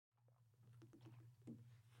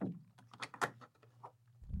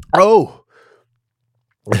Oh.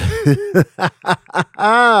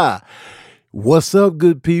 What's up,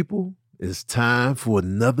 good people? It's time for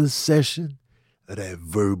another session of that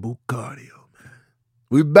verbal cardio, man.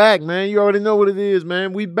 We back, man. You already know what it is,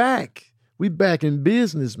 man. We back. We back in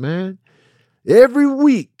business, man. Every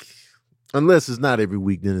week, unless it's not every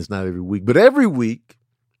week, then it's not every week. But every week,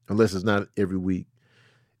 unless it's not every week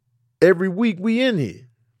we in here.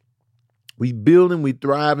 We building, we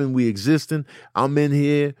thriving, we existing. I'm in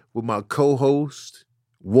here with my co-host,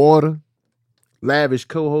 Water, lavish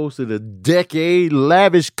co-host of the decade,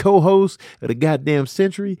 lavish co-host of the goddamn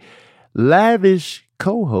century, lavish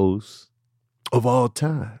co-host of all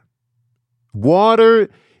time. Water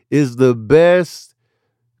is the best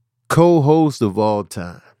co-host of all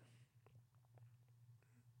time.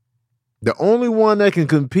 The only one that can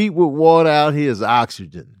compete with Water out here is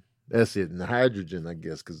oxygen. That's it. And hydrogen, I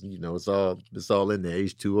guess, because it's all in there,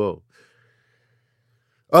 H2O.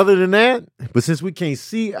 Other than that, but since we can't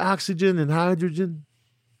see oxygen and hydrogen,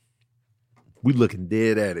 we looking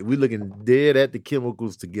dead at it. We looking dead at the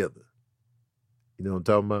chemicals together. You know what I'm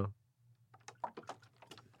talking about?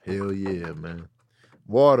 Hell yeah, man.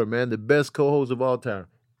 Water, man, the best co-host of all time.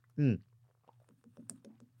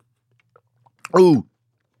 Ooh.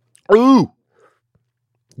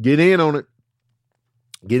 Get in on it.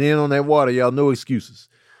 Get in on that water, y'all. No excuses.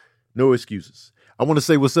 No excuses. I want to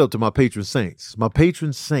say what's up to my patron saints. My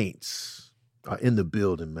patron saints are in the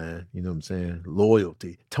building, man. You know what I'm saying?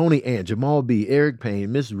 Loyalty. Tony Ant, Jamal B, Eric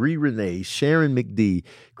Payne, Miss Ree Renee, Sharon McD,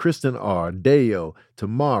 Kristen R, Deo,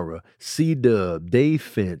 Tamara, C-Dub, Dave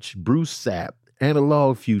Finch, Bruce Sapp,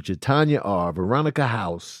 Analog Future, Tanya R, Veronica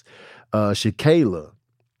House, Shakayla,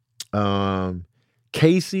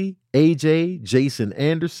 Casey, AJ, Jason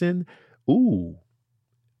Anderson,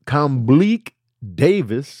 Combleek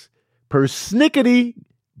Davis, Persnickety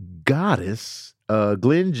Goddess,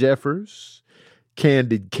 Glenn Jeffers,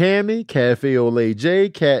 Candid Cammy, Cafe Olay J,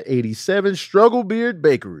 Cat 87, Struggle Beard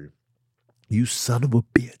Bakery. You son of a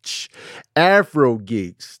bitch. Afro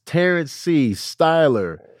Geeks, Terrence C,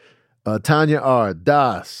 Styler, Tanya R,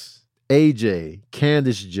 Das, AJ,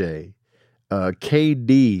 Candice J,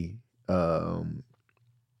 KD,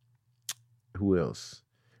 who else?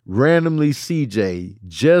 Randomly CJ,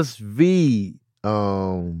 Just V,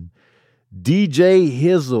 DJ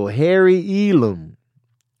Hizzle, Harry Elam,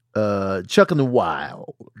 Chuck in the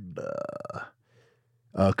Wild,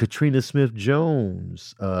 Katrina Smith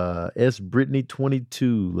Jones, S. Brittany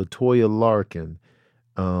 22, Latoya Larkin,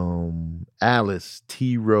 Alice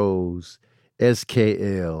T. Rose,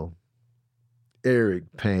 SKL, Eric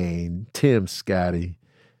Payne, Tim Scotty.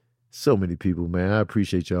 So many people, man. I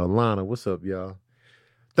appreciate y'all. Lana, what's up, y'all?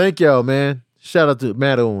 Thank y'all, man. Shout out to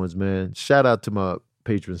Matt Owens, man. Shout out to my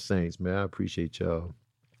patron saints, man. I appreciate y'all.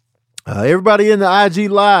 Everybody in the IG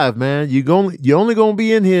Live, man. You're only going to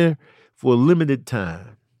be in here for a limited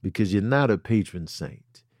time because you're not a patron saint.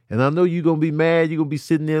 And I know you're going to be mad. You're going to be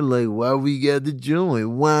sitting there like, why we got to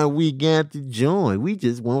join? Why we got to join? We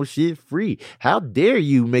just want shit free. How dare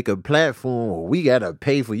you make a platform where we got to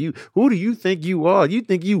pay for you? Who do you think you are? You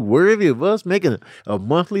think you worthy of us making a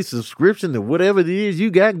monthly subscription to whatever it is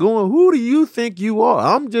you got going? Who do you think you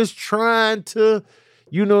are? I'm just trying to,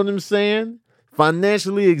 you know what I'm saying,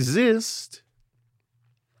 financially exist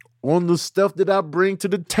on the stuff that I bring to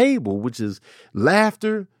the table, which is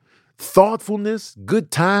laughter, thoughtfulness, good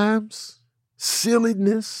times,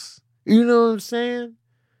 silliness, you know what I'm saying?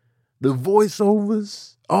 The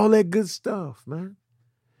voiceovers, all that good stuff, man.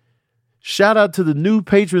 Shout out to the new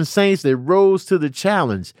patron saints that rose to the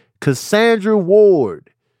challenge. Cassandra Ward,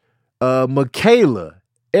 Michaela,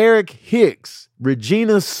 Eric Hicks,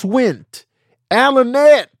 Regina Swint,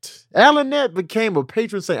 Alanette. Alanette became a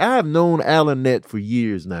patron saint. I have known Alanette for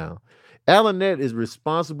years now. Alanette is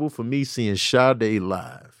responsible for me seeing Sade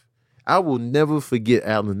live. I will never forget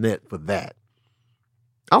Alanette for that.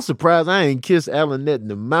 I'm surprised I ain't kissed Alanette in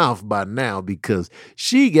the mouth by now because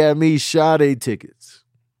she got me Sade tickets.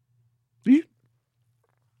 You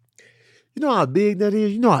know how big that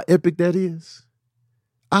is? You know how epic that is?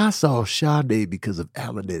 I saw Sade because of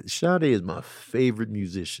Alanette. Sade is my favorite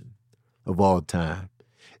musician of all time.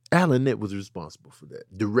 Alanette was responsible for that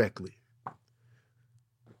directly.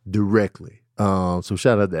 So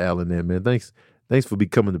shout out to Alanette, man. Thanks for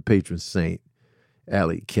becoming the patron saint,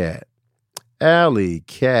 Alley Cat. Shout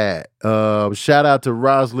out to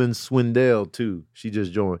Rosalind Swindell too. She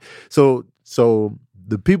just joined. So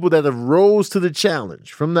the people that have rose to the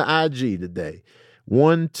challenge from the IG today.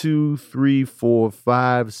 1, 2, 3, 4,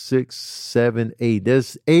 5, 6, 7, 8.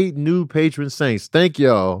 There's 8 new patron saints. Thank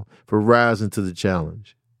y'all for rising to the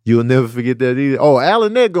challenge. You'll never forget that either. Oh,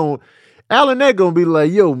 Alanette Alanette gonna be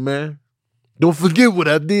like, yo, man, don't forget what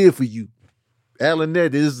I did for you.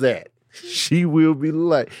 Alanette is that. She will be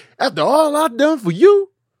like, after all I done for you,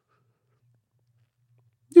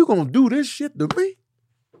 you gonna do this shit to me?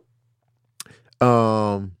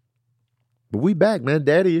 But we back, man.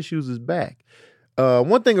 Daddy Issues is back.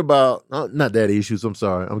 One thing about, not Daddy Issues, I'm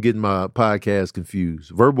sorry. I'm getting my podcast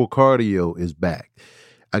confused. Verbal Cardio is back.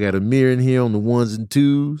 I got Amir in here on the ones and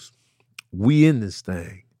twos. We in this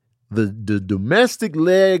thing. The domestic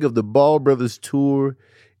leg of the Ball Brothers tour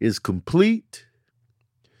is complete.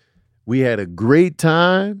 We had a great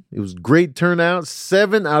time. It was great turnout.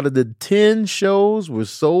 7 out of the 10 shows were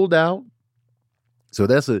sold out. So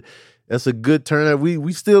that's a good turnout.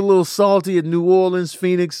 We still a little salty at New Orleans,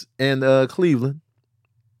 Phoenix, and Cleveland.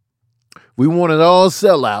 We wanted all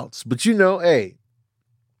sellouts, but you know, hey,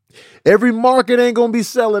 every market ain't gonna be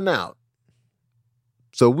selling out.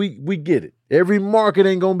 So we get it. Every market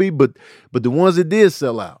ain't gonna be, but the ones that did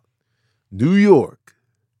sell out, New York,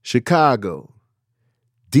 Chicago,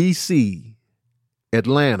 DC,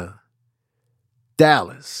 Atlanta,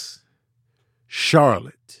 Dallas,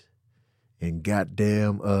 Charlotte, and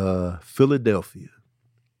goddamn Philadelphia.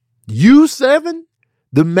 U7,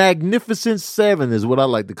 the Magnificent Seven is what I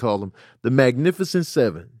like to call them. The Magnificent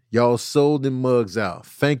Seven. Y'all sold them mugs out.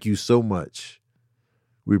 Thank you so much.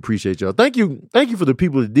 We appreciate y'all. Thank you for the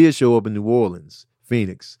people that did show up in New Orleans,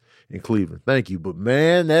 Phoenix, and Cleveland. Thank you. But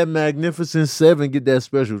man, that Magnificent Seven get that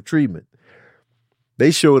special treatment.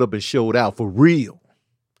 They showed up and showed out for real.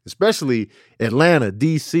 Especially Atlanta,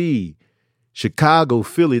 DC, Chicago,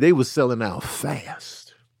 Philly. They was selling out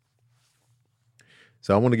fast.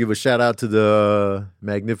 So I want to give a shout out to the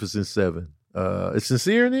Magnificent Seven. Is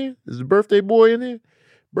Sincere in there? Is the birthday boy in there?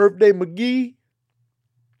 Birthday McGee.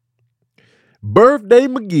 Birthday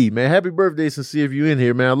McGee, man. Happy birthday, Sincere, if you in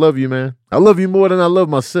here, man. I love you, man. I love you more than I love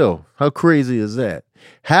myself. How crazy is that?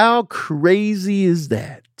 How crazy is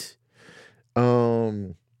that?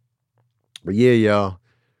 But yeah, y'all.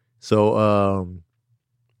 So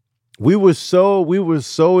we were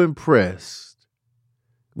so impressed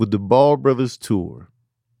with the Ball Brothers tour.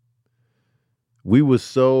 We were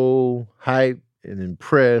so hyped and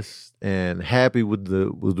impressed and happy with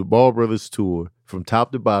the Ball Brothers tour from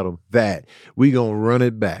top to bottom that we gonna run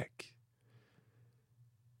it back.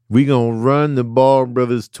 We gonna run the Ball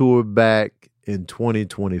Brothers tour back in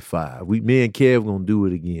 2025. Me and Kev gonna do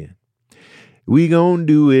it again. We gonna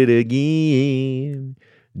do it again.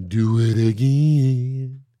 Do it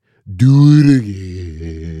again. Do it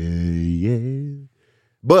again.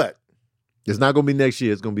 But it's not going to be next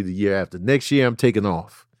year. It's going to be the year after. Next year, I'm taking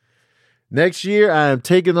off. Next year, I am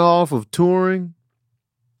taking off of touring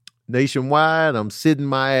nationwide. I'm sitting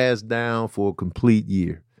my ass down for a complete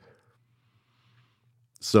year.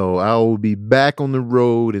 So I will be back on the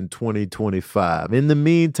road in 2025. In the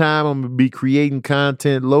meantime, I'm going to be creating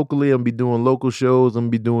content locally. I'm going to be doing local shows. I'm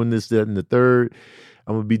going to be doing this, that, and the third.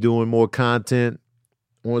 I'm going to be doing more content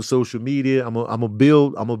on social media. I'm gonna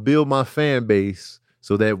build my fan base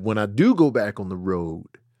so that when I do go back on the road,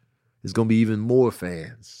 it's gonna be even more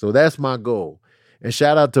fans. So that's my goal. And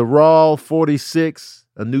shout out to Raw46,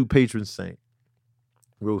 a new patron saint.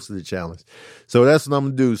 Rose to the challenge. So that's what I'm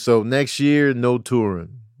gonna do. So next year, no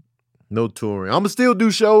touring. No touring. I'm gonna still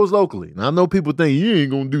do shows locally. And I know people think you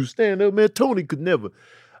ain't gonna do stand-up, man. Tony could never.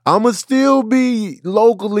 I'm gonna still be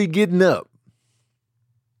locally getting up.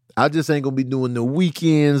 I just ain't gonna be doing no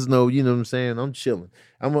weekends, no, you know what I'm saying? I'm chilling.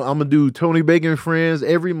 I'm gonna do Tony Bacon and Friends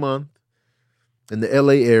every month in the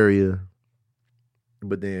LA area.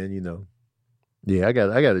 But then, you know, yeah, I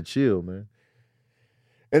gotta chill, man.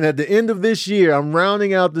 And at the end of this year, I'm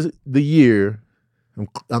rounding out the year.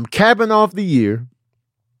 I'm capping off the year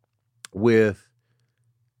with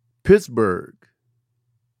Pittsburgh,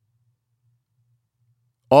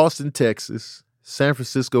 Austin, Texas, San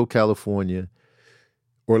Francisco, California,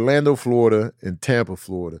 Orlando, Florida, and Tampa,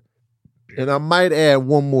 Florida. And I might add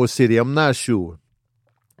one more city. I'm not sure.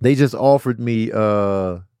 They just offered me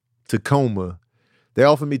Tacoma. They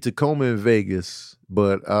offered me Tacoma and Vegas,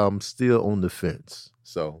 but I'm still on the fence.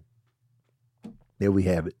 So there we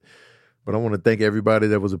have it. But I want to thank everybody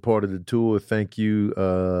that was a part of the tour. Thank you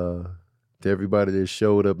to everybody that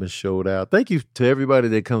showed up and showed out. Thank you to everybody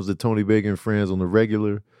that comes to Tony Bacon and Friends on the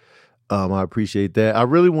regular. I appreciate that. I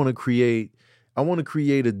really want to create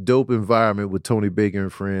a dope environment with Tony Bacon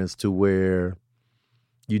and Friends to where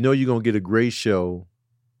you know you're going to get a great show.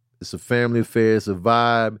 It's a family affair. It's a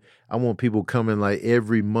vibe. I want people coming like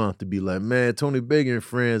every month to be like, man, Tony Bacon and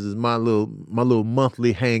Friends is my little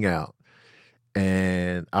monthly hangout.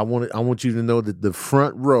 And I want you to know that the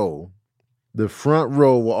front row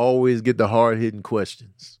will always get the hard-hitting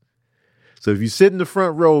questions. So if you sit in the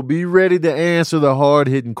front row, be ready to answer the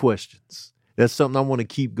hard-hitting questions. That's something I want to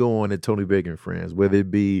keep going at Tony Baker and Friends, whether it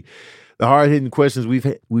be the hard-hitting questions we've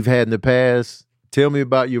had in the past. Tell me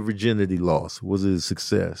about your virginity loss. Was it a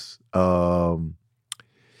success?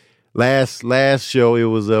 Last show, it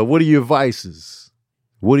was, what are your vices?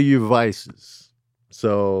 What are your vices?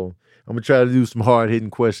 So I'm going to try to do some hard-hitting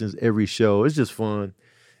questions every show. It's just fun.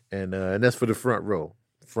 And that's for the front row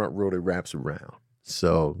that wraps around.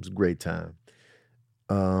 So it's a great time.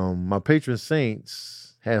 My patron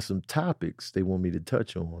saints have some topics they want me to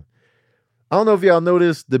touch on. I don't know if y'all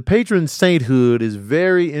noticed, the patron sainthood is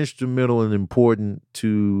very instrumental and important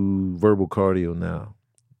to Verbal Cardio now.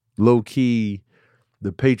 Low key,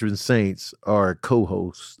 the patron saints are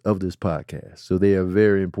co-hosts of this podcast. So they are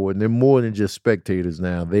very important. They're more than just spectators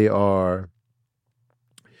now. They are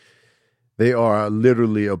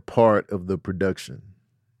literally a part of the production.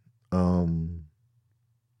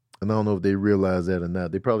 And I don't know if they realize that or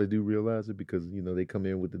not. They probably do realize it because, they come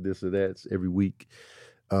in with the this or that's every week.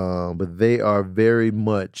 But they are very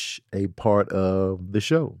much a part of the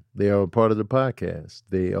show. They are a part of the podcast.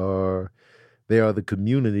 They are the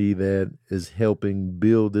community that is helping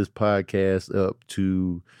build this podcast up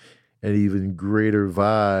to an even greater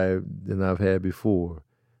vibe than I've had before.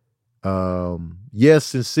 Yes,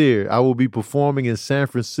 sincere. I will be performing in San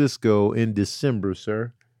Francisco in December,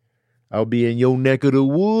 sir. I'll be in your neck of the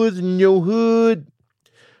woods, in your hood.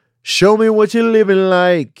 Show me what you're living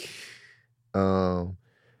like.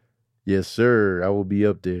 Yes, sir. I will be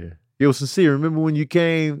up there. Yo, sincere. Remember when you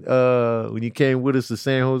came with us to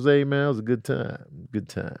San Jose, man? It was a good time. Good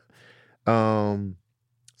time.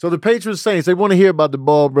 So the patron saints, they want to hear about the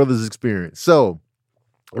Ball Brothers experience. So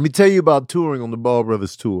let me tell you about touring on the Ball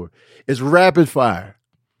Brothers tour. It's rapid fire.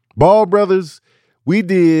 Ball Brothers, we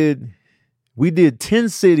did 10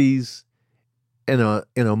 cities in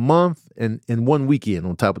a month and in one weekend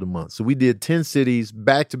on top of the month. So we did 10 cities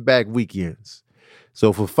back-to-back weekends.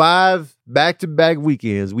 So for 5 back-to-back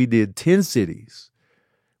weekends, we did 10 cities.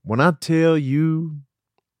 When I tell you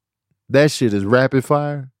that shit is rapid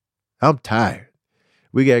fire, I'm tired.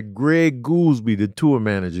 We got Greg Goolsby, the tour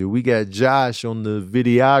manager. We got Josh on the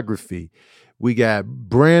videography. We got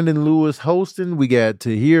Brandon Lewis hosting. We got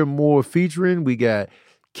Tahir Moore featuring. We got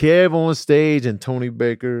Kev on stage and Tony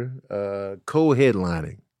Baker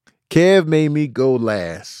co-headlining. Kev made me go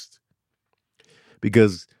last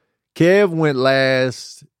because Kev went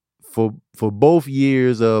last for both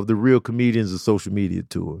years of the Real Comedians of Social Media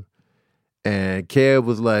tour. And Kev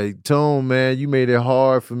was like, Tone, man, you made it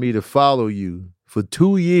hard for me to follow you for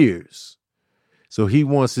 2 years. So he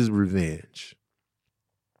wants his revenge.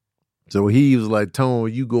 So he was like,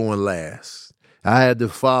 Tone, you going last. I had to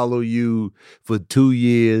follow you for 2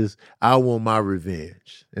 years. I want my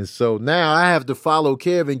revenge. And so now I have to follow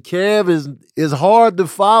Kev. And Kev is hard to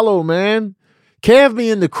follow, man. Kev be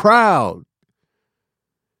in the crowd.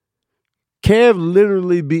 Kev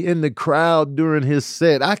literally be in the crowd during his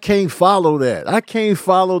set. I can't follow that. I can't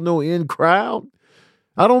follow no in crowd.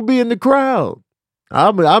 I don't be in the crowd.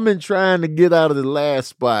 I've been trying to get out of the last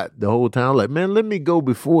spot the whole time. I'm like, man, let me go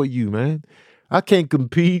before you, man. I can't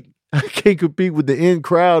compete. I can't compete with the in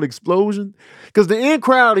crowd explosion. Because the in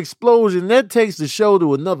crowd explosion, that takes the show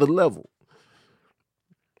to another level.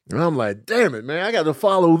 And I'm like, damn it, man, I got to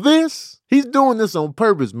follow this. He's doing this on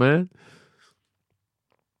purpose, man.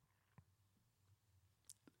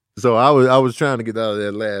 So I was trying to get out of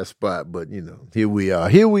that last spot, but here we are.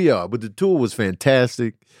 Here we are. But the tour was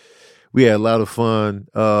fantastic. We had a lot of fun.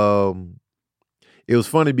 It was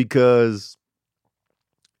funny because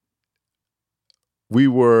we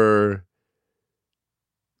were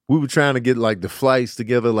trying to get like the flights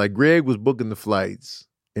together. Like Greg was booking the flights,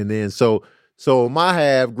 and then so on my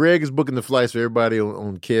half, Greg is booking the flights for everybody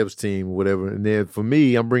on Kev's team or whatever, and then for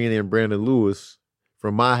me, I'm bringing in Brandon Lewis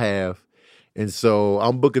from my half. And so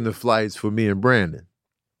I'm booking the flights for me and Brandon.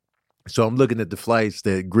 So I'm looking at the flights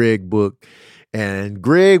that Greg booked. And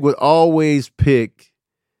Greg would always pick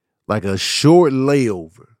like a short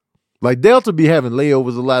layover. Like Delta be having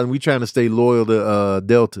layovers a lot, and we trying to stay loyal to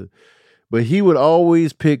Delta. But he would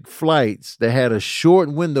always pick flights that had a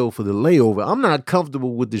short window for the layover. I'm not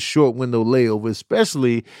comfortable with the short window layover,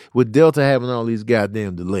 especially with Delta having all these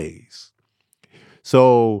goddamn delays.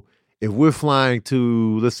 So if we're flying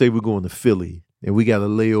to, let's say we're going to Philly and we got a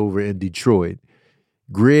layover in Detroit,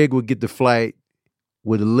 Greg would get the flight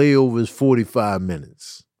where the layover is 45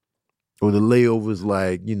 minutes or the layover is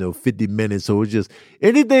like, 50 minutes. So it's just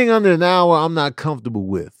anything under an hour I'm not comfortable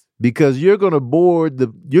with because you're going to board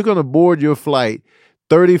your flight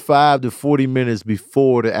 35 to 40 minutes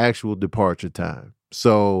before the actual departure time.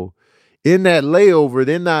 So in that layover,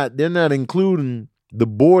 they're not including the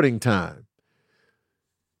boarding time.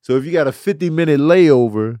 So if you got a 50-minute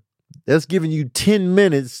layover, that's giving you 10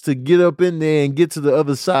 minutes to get up in there and get to the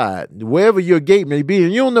other side, wherever your gate may be.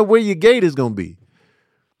 And you don't know where your gate is going to be.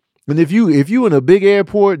 And if you in a big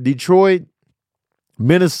airport, Detroit,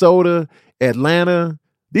 Minnesota, Atlanta,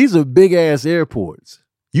 these are big ass airports.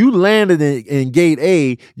 You landed in gate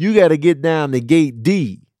A, you got to get down to gate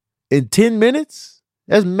D in 10 minutes.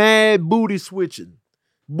 That's mad booty switching,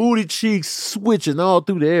 booty cheeks switching all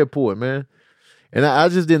through the airport, man. And I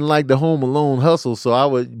just didn't like the Home Alone hustle, so I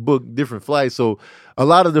would book different flights. So a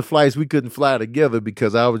lot of the flights we couldn't fly together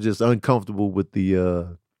because I was just uncomfortable with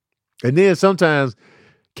the. And then sometimes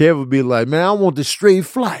Kev would be like, "Man, I want the straight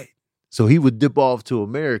flight," so he would dip off to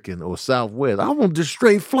American or Southwest. I want the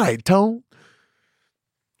straight flight, Tone.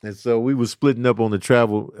 And so we were splitting up on the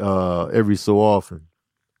travel every so often.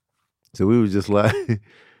 So we were just like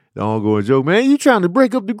the ongoing joke, man, you trying to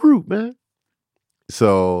break up the group, man.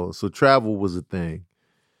 So travel was a thing.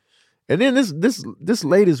 And then this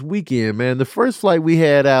latest weekend, man, the first flight we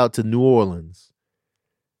had out to New Orleans,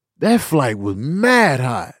 that flight was mad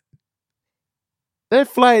hot. That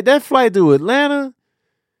flight to Atlanta,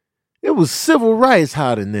 it was civil rights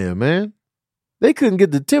hot in there, man. They couldn't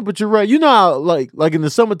get the temperature right. You know how, like in the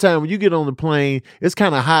summertime, when you get on the plane, it's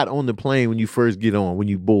kind of hot on the plane when you first get on, when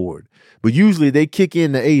you board. But usually they kick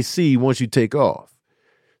in the AC once you take off.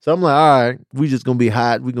 So I'm like, all right, we just gonna be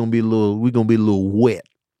hot. We're gonna be a little wet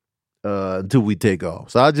until we take off.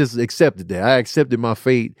 So I just accepted that. I accepted my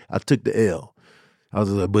fate. I took the L. I was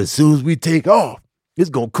like, but as soon as we take off, it's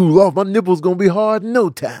gonna cool off. My nipples gonna be hard in no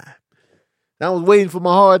time. I was waiting for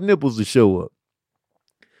my hard nipples to show up.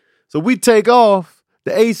 So we take off,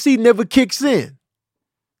 the AC never kicks in.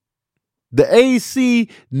 The AC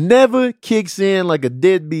never kicks in like a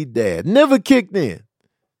deadbeat dad. Never kicked in.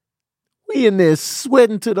 We in there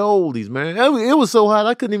sweating to the oldies, man. It was so hot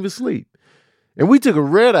I couldn't even sleep. And we took a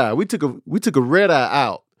red eye. We took a red eye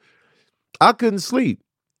out. I couldn't sleep.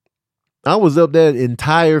 I was up that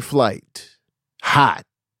entire flight. Hot.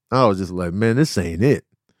 I was just like, man, this ain't it.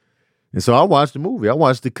 And so I watched the movie. I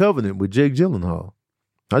watched The Covenant with Jake Gyllenhaal.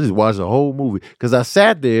 I just watched the whole movie because I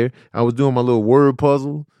sat there. I was doing my little word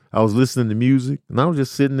puzzle. I was listening to music, and I was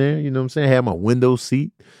just sitting there. You know what I'm saying? I had my window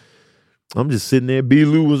seat. I'm just sitting there. B.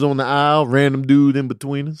 Lou was on the aisle, random dude in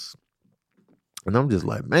between us. And I'm just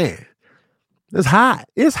like, man, it's hot.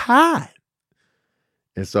 It's hot.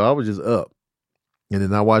 And so I was just up. And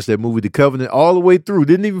then I watched that movie, The Covenant, all the way through.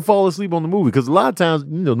 Didn't even fall asleep on the movie because a lot of times,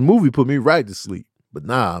 the movie put me right to sleep. But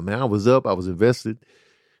nah, man, I was up. I was invested.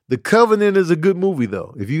 The Covenant is a good movie,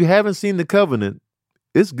 though. If you haven't seen The Covenant,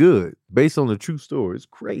 it's good. Based on a true story. It's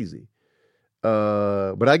crazy.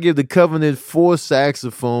 But I give The Covenant 4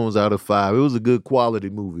 saxophones out of 5. It was a good quality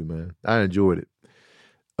movie, man. I enjoyed it.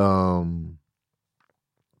 But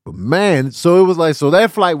man, so it was like, so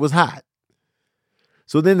that flight was hot.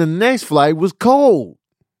 So then the next flight was cold.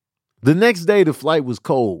 The next day, the flight was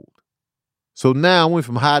cold. So now I went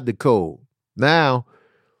from hot to cold. Now,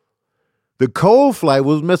 the cold flight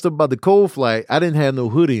was messed up about the cold flight. I didn't have no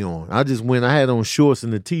hoodie on. I had on shorts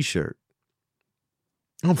and a t-shirt.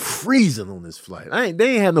 I'm freezing on this flight.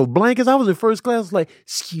 They ain't had no blankets. I was in first class. I was like,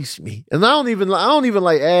 excuse me. And I don't even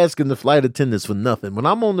like asking the flight attendants for nothing. When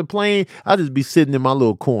I'm on the plane, I just be sitting in my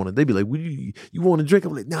little corner. They be like, you want a drink?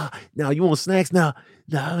 I'm like, nah, you want snacks? Nah,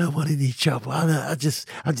 I don't want any trouble. I'm just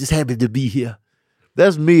happy to be here.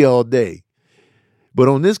 That's me all day. But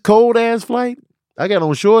on this cold ass flight, I got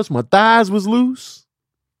on shorts. My thighs was loose.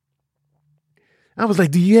 I was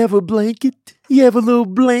like, do you have a blanket? You have a little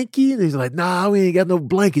blanket? And he's like, nah, we ain't got no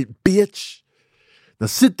blanket, bitch. Now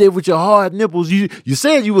sit there with your hard nipples. You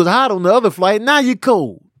said you was hot on the other flight. Now you're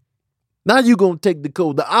cold. Now you're going to take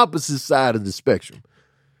the opposite side of the spectrum.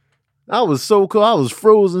 I was so cold. I was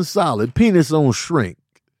frozen solid. Penis on shrink.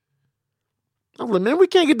 I was like, man, we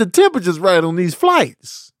can't get the temperatures right on these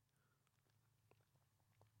flights.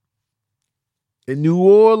 And New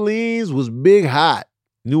Orleans was big hot.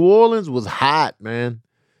 New Orleans was hot, man.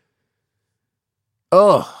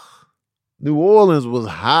 New Orleans was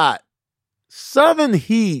hot. Southern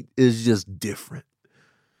heat is just different.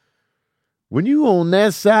 When you on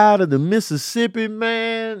that side of the Mississippi,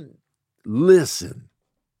 man, listen.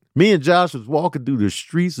 Me and Josh was walking through the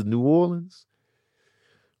streets of New Orleans.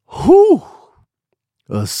 Whew,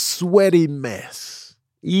 a sweaty mess.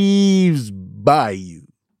 Eve's Bayou.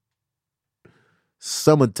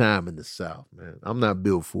 Summertime in the South, man. I'm not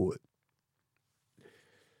built for it.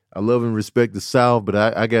 I love and respect the South, but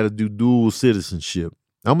I got to do dual citizenship.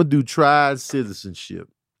 I'm going to do tri-citizenship.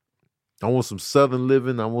 I want some Southern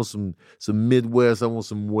living. I want some Midwest. I want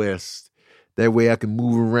some West. That way I can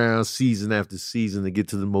move around season after season to get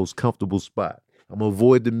to the most comfortable spot. I'm going to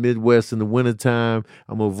avoid the Midwest in the wintertime.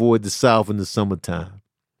 I'm going to avoid the South in the summertime.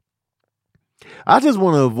 I just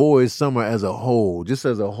want to avoid summer as a whole, just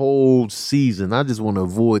as a whole season. I just want to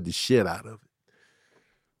avoid the shit out of it.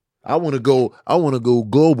 I want to go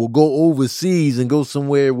global, go overseas and go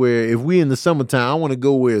somewhere where if we in the summertime, I want to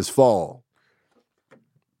go where it's fall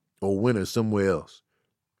or winter somewhere else.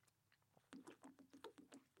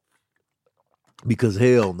 Because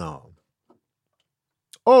hell no.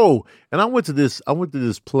 Oh, and I went to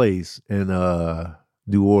this place in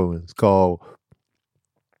New Orleans called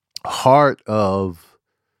Heart of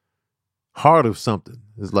something.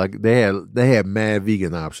 It's like they had mad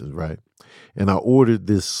vegan options, right? And I ordered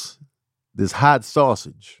this hot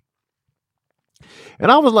sausage.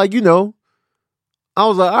 And I was like, all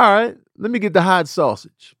right, let me get the hot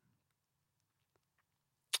sausage.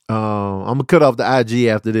 I'm going to cut off the IG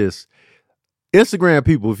after this. Instagram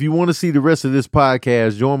people, if you want to see the rest of this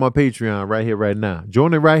podcast, join my Patreon right here, right now.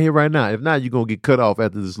 Join it right here, right now. If not, you're going to get cut off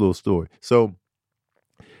after this little story. So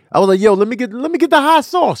I was like, yo, let me get the hot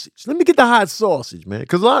sausage. Let me get the hot sausage, man.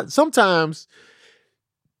 Because sometimes,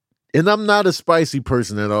 and I'm not a spicy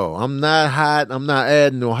person at all. I'm not hot. I'm not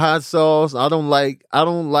adding no hot sauce. I don't like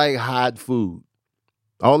hot food.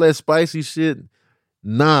 All that spicy shit,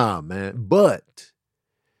 nah, man. But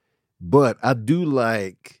I do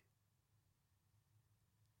like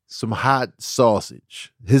some hot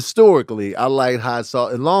sausage. Historically, I like hot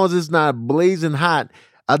sauce. As long as it's not blazing hot,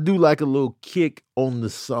 I do like a little kick on the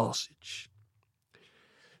sausage.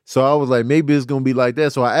 So I was like, maybe it's going to be like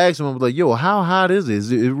that. So I asked him, I was like, yo, how hot is it?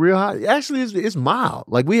 Is it real hot? Actually, it's mild.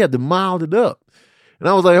 Like we had to mild it up. And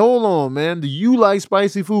I was like, hold on, man. Do you like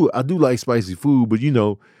spicy food? I do like spicy food,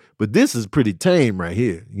 but this is pretty tame right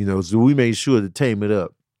here. So we made sure to tame it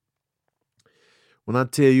up. When I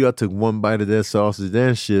tell you I took one bite of that sausage,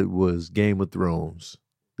 that shit was Game of Thrones.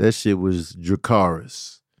 That shit was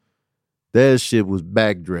Dracarys. That shit was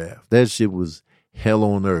Backdraft. That shit was Hell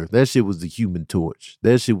on Earth. That shit was the Human Torch.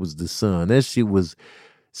 That shit was the sun. That shit was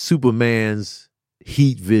Superman's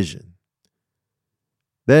heat vision.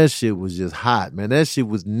 That shit was just hot, man. That shit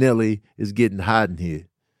was Nelly is getting hot in here.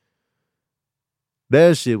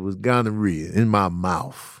 That shit was gonorrhea in my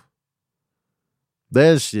mouth.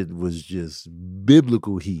 That shit was just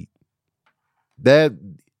biblical heat. That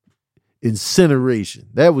incineration.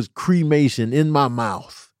 That was cremation in my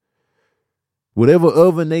mouth. Whatever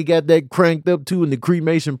oven they got that cranked up to in the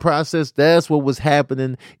cremation process, that's what was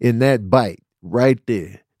happening in that bite right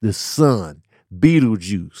there. The sun,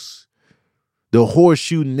 Beetlejuice, the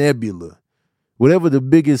Horseshoe Nebula, whatever the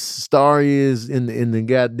biggest star is in the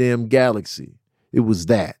goddamn galaxy, it was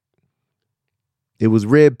that. It was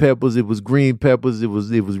red peppers. It was green peppers. It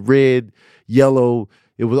was red, yellow.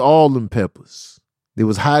 It was all them peppers. It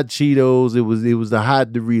was hot Cheetos. It was the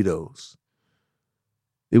hot Doritos.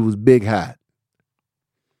 It was big hot.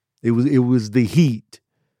 It was the Heat.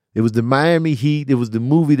 It was the Miami Heat. It was the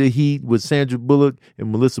movie The Heat with Sandra Bullock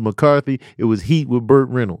and Melissa McCarthy. It was Heat with Burt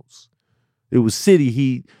Reynolds. It was City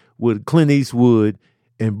Heat with Clint Eastwood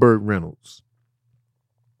and Burt Reynolds.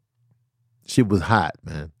 Shit was hot,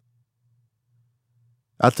 man.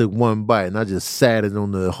 I took one bite and I just sat it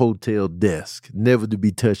on the hotel desk, never to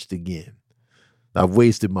be touched again. I've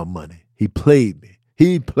wasted my money. He played me.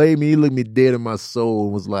 He looked me dead in my soul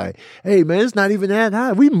and was like, hey, man, it's not even that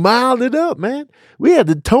high. We miled it up, man. We had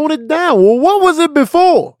to tone it down. Well, what was it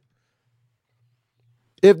before?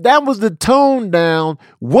 If that was the tone down,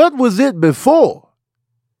 what was it before?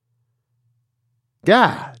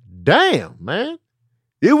 God damn, man.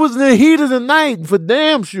 It was the heat of the night for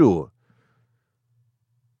damn sure.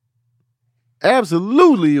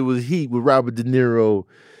 Absolutely, it was Heat with Robert De Niro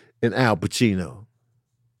and Al Pacino.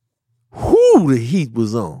 Whoo, the heat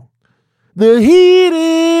was on. The heat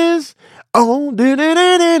is on. As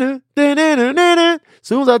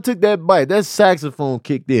soon as I took that bite, that saxophone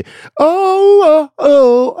kicked in. Oh, oh,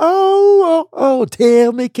 oh, oh, oh, oh.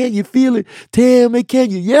 Tell me, can you feel it? Tell me,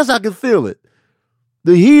 can you? Yes, I can feel it.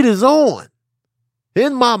 The heat is on.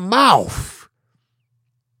 In my mouth.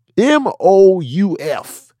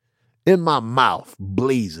 MOUF. In my mouth,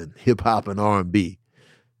 blazing hip-hop and R&B.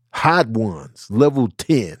 Hot ones, level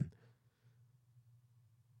 10.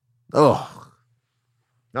 Oh,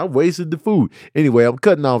 I wasted the food. Anyway, I'm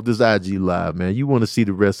cutting off this IG live, man. You want to see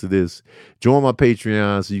the rest of this, join my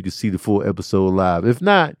Patreon so you can see the full episode live. If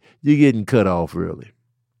not, you're getting cut off early.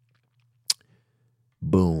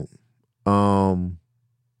 Boom. But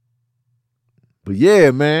yeah,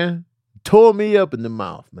 man, tore me up in the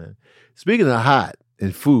mouth, man. Speaking of hot,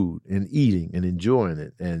 and food and eating and enjoying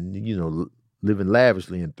it and, living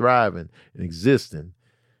lavishly and thriving and existing.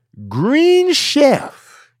 Green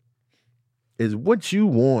Chef is what you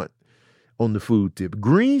want on the food tip.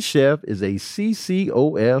 Green Chef is a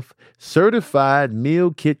CCOF certified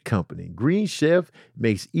meal kit company. Green Chef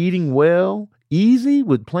makes eating well easy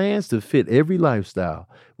with plans to fit every lifestyle,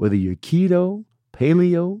 whether you're keto,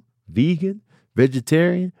 paleo, vegan,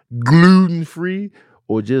 vegetarian, gluten-free,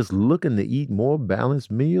 or just looking to eat more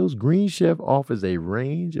balanced meals. Green Chef offers a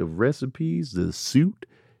range of recipes to suit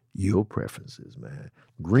your preferences, man.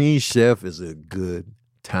 Green Chef is a good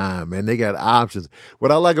time, man. They got options.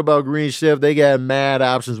 What I like about Green Chef, they got mad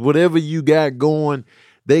options. Whatever you got going,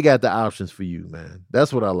 they got the options for you, man.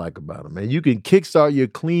 That's what I like about them, man. You can kickstart your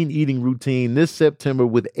clean eating routine this September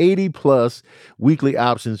with 80 plus weekly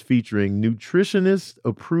options featuring nutritionist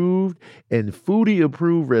approved and foodie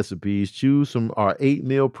approved recipes. Choose from our 8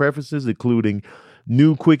 meal preferences, including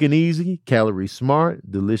new quick and easy, calorie smart,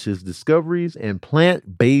 delicious discoveries, and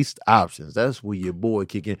plant-based options. That's where your boy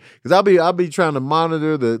kick in. Because I'll be trying to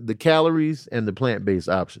monitor the calories and the plant-based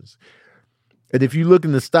options. And if you're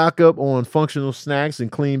looking to stock up on functional snacks and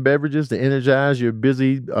clean beverages to energize your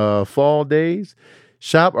busy fall days,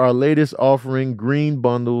 shop our latest offering, Green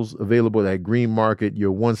Bundles, available at Green Market,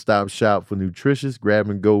 your one-stop shop for nutritious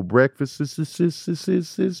grab-and-go breakfasts,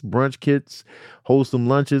 brunch kits, wholesome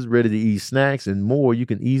lunches, ready-to-eat snacks, and more you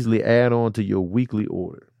can easily add on to your weekly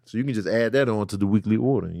order. So you can just add that on to the weekly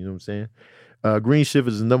order, you know what I'm saying? Green Chef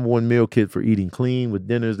is the #1 meal kit for eating clean with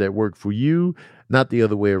dinners that work for you, not the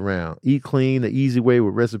other way around. Eat clean the easy way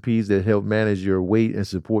with recipes that help manage your weight and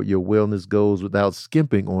support your wellness goals without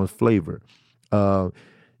skimping on flavor. You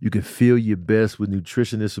can feel your best with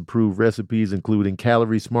nutritionist approved recipes, including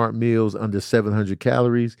calorie smart meals under 700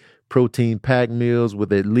 calories, protein packed meals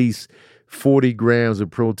with at least 40 grams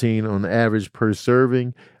of protein on average per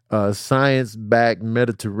serving, science-backed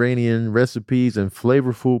Mediterranean recipes, and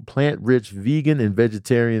flavorful plant-rich vegan and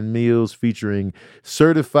vegetarian meals featuring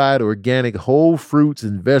certified organic whole fruits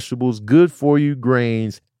and vegetables, good for you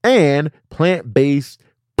grains, and plant-based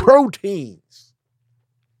proteins.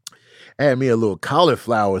 I had me a little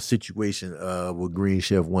cauliflower situation with Green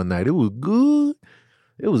Chef one night. It was good.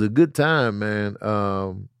 It was a good time, man.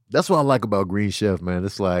 That's what I like about Green Chef, man.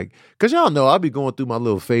 It's like, because y'all know I'll be going through my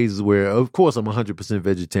little phases where, of course, I'm 100%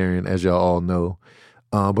 vegetarian, as y'all all know.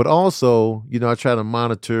 But also, you know, I try to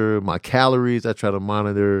monitor my calories. I try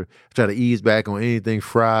to ease back on anything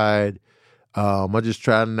fried. I just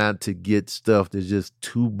try not to get stuff that's just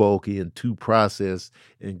too bulky and too processed.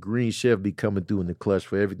 And Green Chef be coming through in the clutch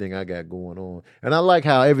for everything I got going on. And I like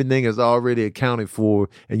how everything is already accounted for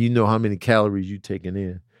and you know how many calories you taking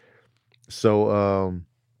in. So,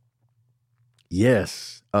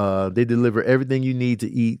 yes, they deliver everything you need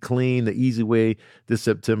to eat clean, the easy way this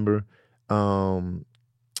September. And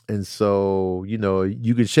so, you know,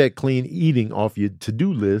 you can check clean eating off your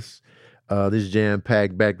to-do list this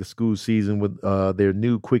jam-packed back-to-school season with their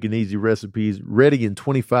new quick and easy recipes ready in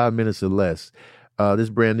 25 minutes or less. This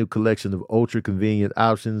brand new collection of ultra-convenient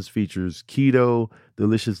options features keto,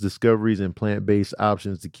 delicious discoveries, and plant-based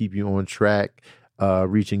options to keep you on track,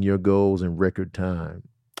 reaching your goals in record time.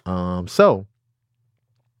 So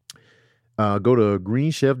go to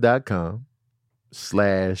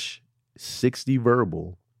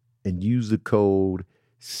greenchef.com/60verbal and use the code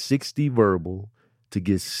 60verbal to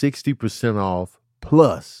get 60% off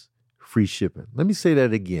plus free shipping. Let me say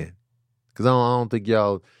that again, because I don't think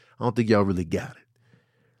y'all really got it.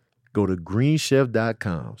 Go to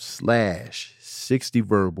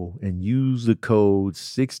greenchef.com/60verbal and use the code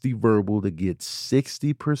 60verbal to get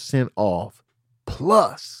 60% off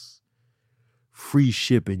plus free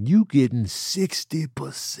shipping. You getting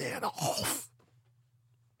 60% off.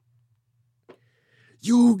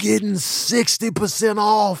 You getting 60%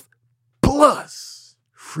 off plus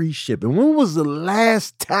free shipping. When was the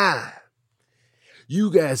last time you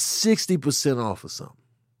got 60% off of something?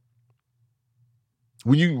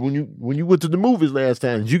 When you went to the movies last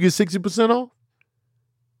time, did you get 60% off?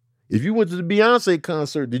 If you went to the Beyonce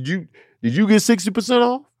concert, did you get 60%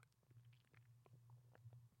 off?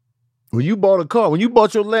 When you bought a car, when you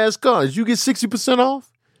bought your last car, did you get 60%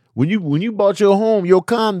 off? When you bought your home, your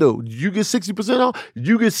condo, did you get 60% off? Did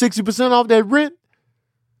you get 60% off that rent?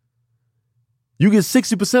 You get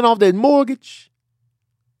 60% off that mortgage?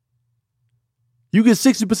 You get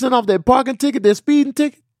 60% off that parking ticket, that speeding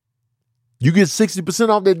ticket? You get 60%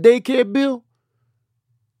 off that daycare bill?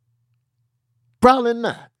 Probably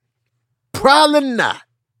not. Probably not.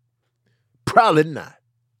 Probably not.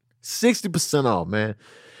 60% off, man.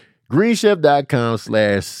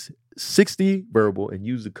 greenchef.com/60verbal and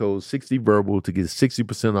use the code 60verbal to get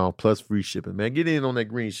 60% off plus free shipping, man. Get in on that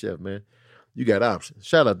Green Chef, man. You got options.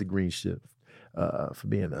 Shout out to Green Shift for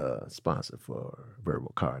being a sponsor for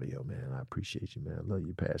Verbal Cardio, man. I appreciate you, man. I love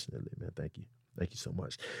you passionately, man. Thank you. Thank you so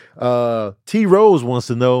much. T. Rose wants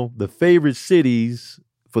to know the favorite cities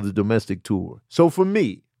for the domestic tour. So for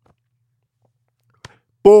me,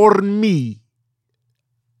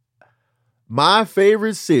 my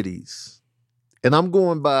favorite cities, and I'm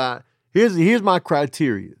going by, here's my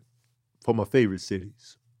criteria for my favorite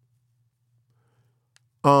cities.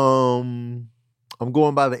 I'm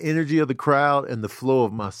going by the energy of the crowd and the flow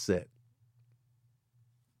of my set.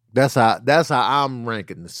 That's how I'm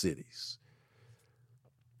ranking the cities.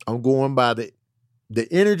 I'm going by the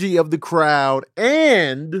energy of the crowd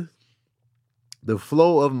and the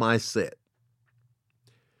flow of my set.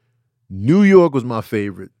 New York was my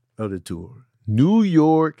favorite of the tour. New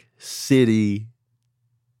York City,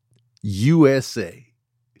 USA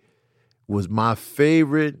was my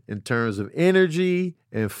favorite in terms of energy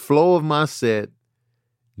and flow of my set.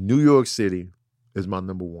 New York City is my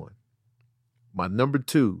number one. My number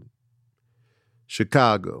two,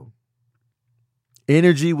 Chicago.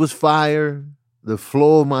 Energy was fire. The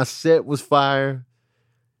flow of my set was fire.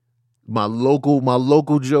 My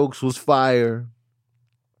local jokes was fire.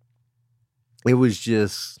 It was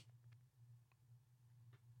just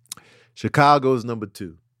Chicago's number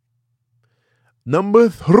two. Number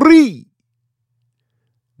three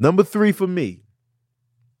for me,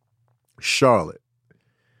 Charlotte.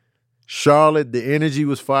 Charlotte, the energy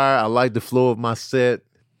was fire. I like the flow of my set.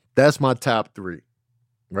 That's my top three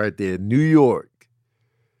right there. New York,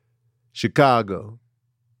 Chicago,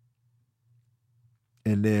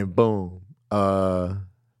 and then boom,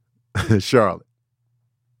 Charlotte.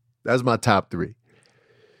 That's my top three.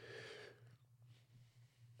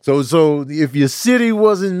 So if your city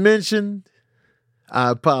wasn't mentioned, I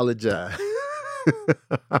apologize.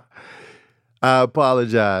 I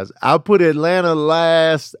apologize. I put Atlanta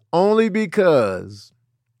last only because,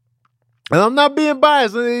 and I'm not being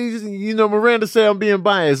biased. You know, Miranda said I'm being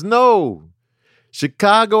biased. No.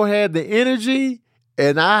 Chicago had the energy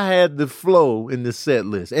and I had the flow in the set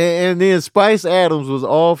list. And then Spice Adams was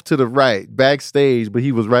off to the right, backstage, but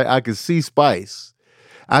he was right. I could see Spice.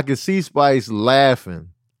 I could see Spice laughing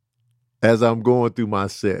as I'm going through my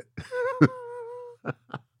set.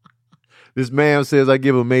 This man says I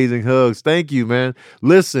give amazing hugs. Thank you, man.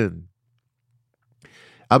 Listen,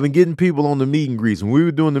 I've been getting people on the meet and greets. When we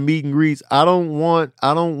were doing the meet and greets, I don't want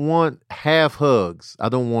half hugs. I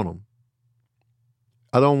don't want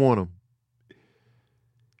them.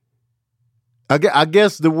 I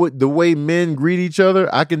guess the way men greet each other,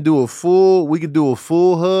 we can do a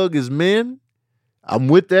full hug as men. I'm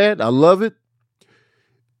with that. I love it.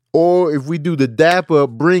 Or if we do the dap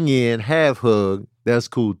up, bring in half hug, that's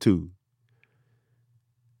cool too.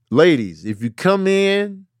 Ladies, if you come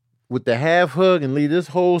in with the half hug and leave this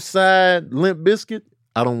whole side Limp Biscuit,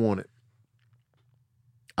 I don't want it.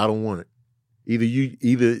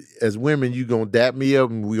 Either as women, you gonna dap me up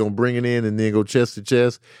and we gonna bring it in and then go chest to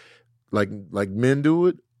chest like men do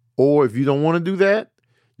it. Or if you don't want to do that,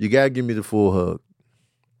 you gotta give me the full hug.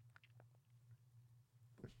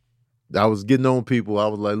 I was getting on people. I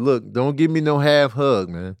was like, look, don't give me no half hug,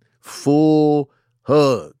 man. Full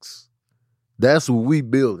hugs. That's what we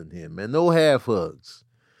building here, man. No half hugs.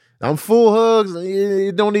 I'm full hugs.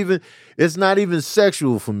 It's not even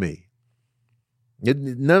sexual for me.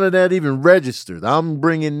 None of that even registered. I'm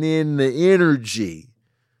bringing in the energy.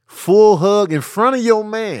 Full hug in front of your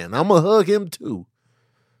man. I'm going to hug him too.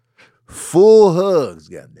 Full hugs,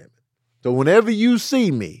 goddammit. So whenever you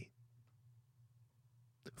see me,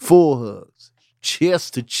 full hugs,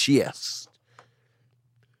 chest to chest.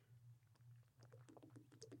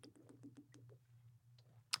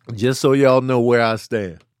 Just so y'all know where I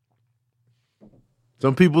stand.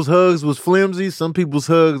 Some people's hugs was flimsy. Some people's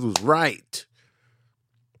hugs was right.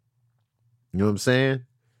 You know what I'm saying?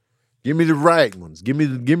 Give me the right ones. Give me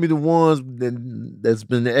the ones that's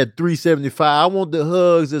been at 375. I want the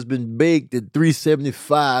hugs that's been baked at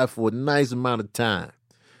 375 for a nice amount of time.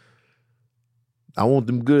 I want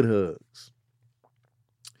them good hugs.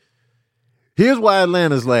 Here's why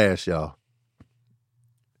Atlanta's last, y'all.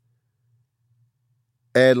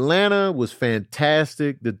 Atlanta was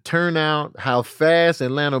fantastic. The turnout, how fast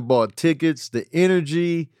Atlanta bought tickets, the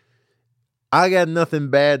energy. I got nothing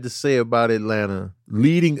bad to say about Atlanta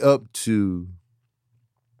leading up to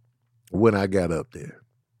when I got up there.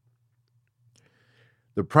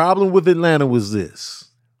 The problem with Atlanta was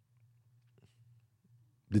this.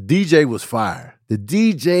 The DJ was fire. The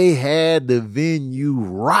DJ had the venue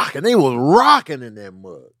rocking. They was rocking in that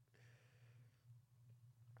mug.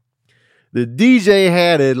 The DJ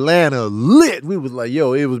had Atlanta lit. We was like,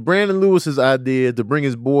 yo, it was Brandon Lewis's idea to bring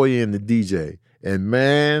his boy in, the DJ. And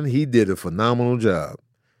man, he did a phenomenal job.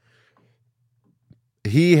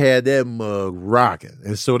 He had that mug rocking.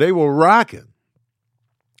 And so they were rocking.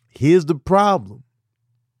 Here's the problem.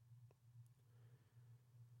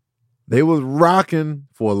 They was rocking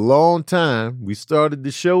for a long time. We started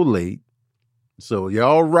the show late. So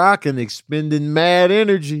y'all rocking, expending mad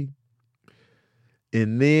energy.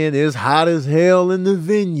 And then it's hot as hell in the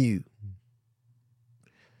venue.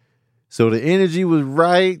 So the energy was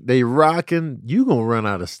right. They rocking. You gonna run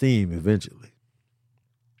out of steam eventually.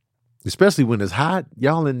 Especially when it's hot.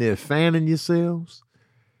 Y'all in there fanning yourselves.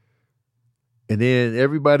 And then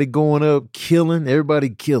everybody going up, killing. Everybody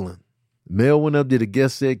killing. Mel went up, did a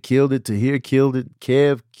guest set, killed it. Tahir killed it.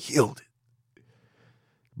 Kev killed it.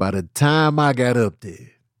 By the time I got up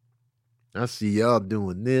there, I see y'all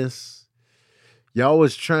doing this. Y'all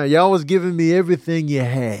was giving me everything you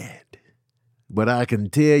had, but I can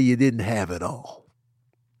tell you didn't have it all.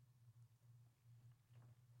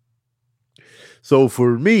 So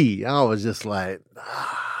for me, I was just like,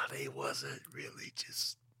 they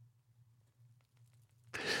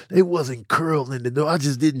wasn't curling the door. I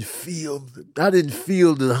didn't feel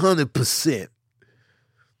the 100%.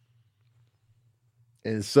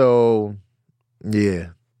 And so, yeah.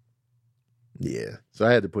 So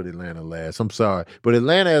I had to put Atlanta last. I'm sorry. But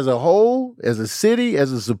Atlanta as a whole, as a city,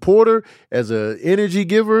 as a supporter, as an energy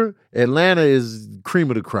giver, Atlanta is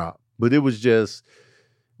cream of the crop. But it was just,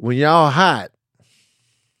 when y'all hot,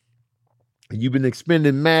 you've been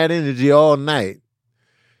expending mad energy all night,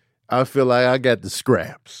 I feel like I got the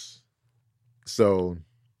scraps. So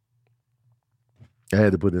I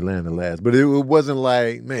had to put Atlanta last. But it wasn't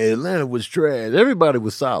like, man, Atlanta was trash. Everybody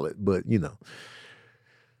was solid, but you know.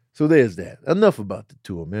 So there's that. Enough about the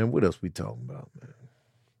tour, man. What else we talking about, man?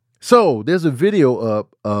 So there's a video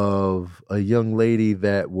up of a young lady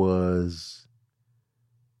that was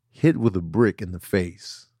hit with a brick in the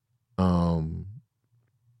face.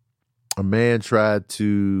 A man tried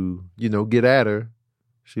to, get at her.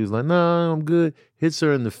 She was like, "No, I'm good." Hits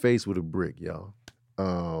her in the face with a brick, y'all.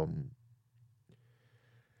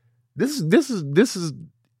 This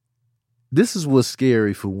is what's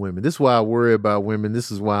scary for women. This is why I worry about women.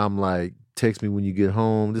 This is why I'm like, text me when you get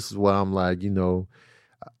home. This is why I'm like,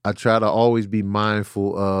 I try to always be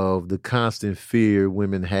mindful of the constant fear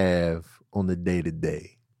women have on the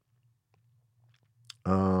day-to-day.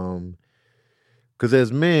 Because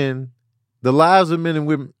as men, the lives of men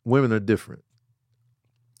and women are different.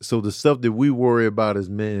 So the stuff that we worry about as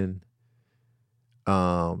men,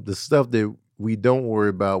 the stuff that we don't worry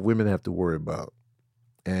about, women have to worry about.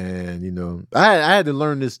 And, I had to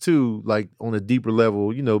learn this too, like on a deeper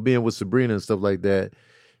level, being with Sabrina and stuff like that.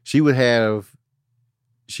 She would have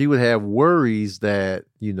worries that,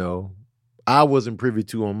 I wasn't privy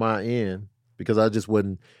to on my end because I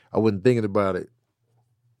wasn't thinking about it.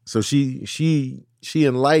 So she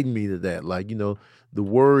enlightened me to that. Like, the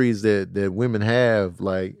worries that women have,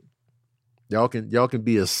 like y'all can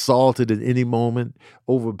be assaulted at any moment,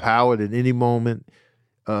 overpowered at any moment,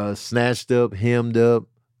 snatched up, hemmed up,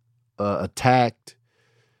 attacked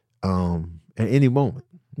at any moment.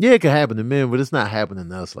 Yeah, it can happen to men, but it's not happening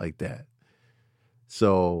to us like that.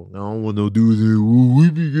 So I don't want no dudes that we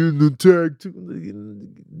be getting attacked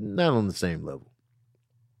too. Not on the same level.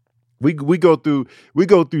 We go through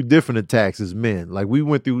different attacks as men. Like we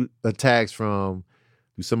went through attacks from,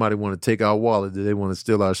 do somebody want to take our wallet? Do they want to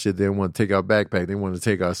steal our shit? They want to take our backpack. They want to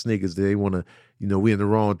take our sneakers. They want to, we in the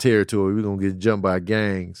wrong territory. We're going to get jumped by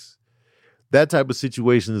gangs. That type of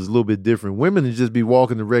situation is a little bit different. Women can just be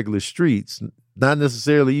walking the regular streets, not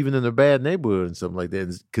necessarily even in a bad neighborhood and something like that,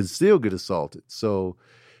 and can still get assaulted. So,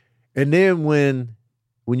 and then when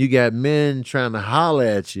you got men trying to holler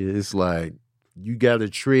at you, it's like you got to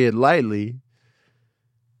tread lightly,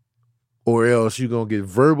 or else you're going to get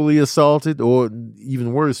verbally assaulted, or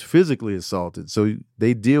even worse, physically assaulted. So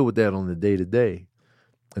they deal with that on the day-to-day.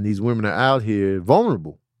 And these women are out here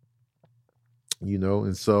vulnerable,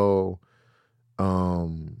 and so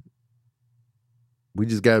we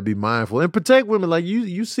just got to be mindful and protect women. Like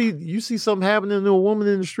you see something happening to a woman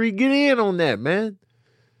in the street, get in on that, man.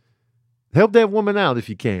 Help that woman out if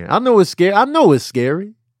you can. I know it's scary. I know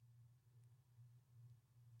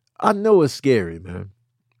it's scary, man.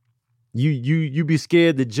 You be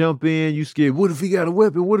scared to jump in. You scared. What if he got a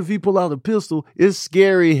weapon? What if he pull out a pistol? It's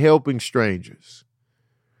scary helping strangers.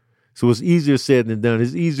 So it's easier said than done.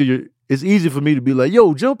 It's easy for me to be like,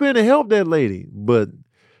 yo, jump in and help that lady. But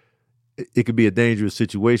it could be a dangerous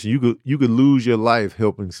situation. You could lose your life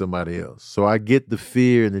helping somebody else. So I get the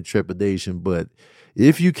fear and the trepidation, but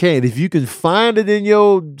if you can find it in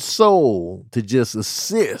your soul to just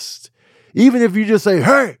assist, even if you just say,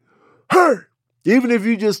 hey, even if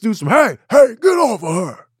you just do some, hey, get off of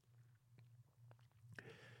her.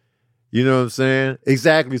 You know what I'm saying?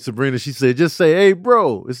 Exactly, Sabrina. She said, just say, hey,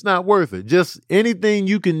 bro, it's not worth it. Just anything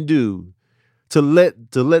you can do to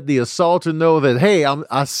let the assaulter know that, hey,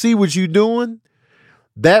 I see what you're doing.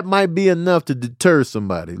 That might be enough to deter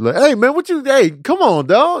somebody. Like, hey, man, hey, come on,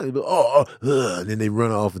 dog. And then they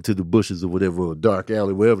run off into the bushes or whatever, or a dark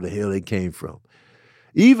alley, wherever the hell they came from.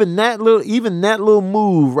 Even that little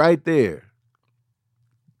move right there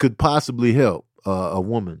could possibly help a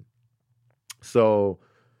woman. So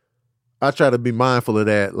I try to be mindful of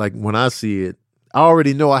that. Like when I see it, I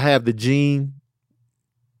already know I have the gene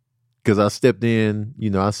because I stepped in.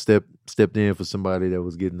 I stepped in for somebody that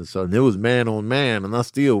was getting assaulted. It was man on man, and I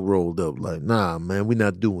still rolled up like, nah, man, we're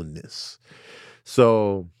not doing this.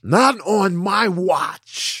 So not on my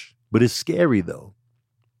watch. But it's scary though,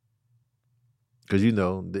 because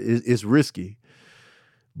it's risky.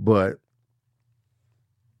 But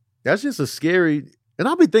that's just a scary. And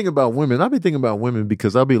I'll be thinking about women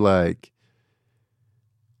because I'll be like,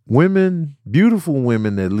 beautiful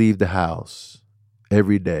women that leave the house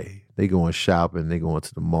every day. They going shopping, they going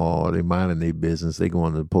to the mall, they minding their business, they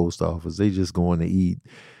going to the post office, they just going to eat.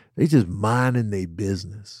 They just minding their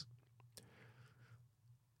business.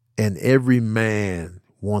 And every man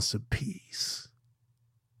wants a piece.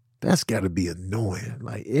 That's got to be annoying.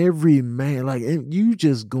 Like every man, like you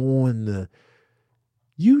just going to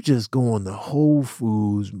Whole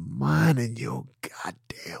Foods minding your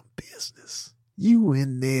goddamn business. You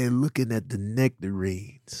in there looking at the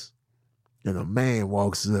nectarines. And a man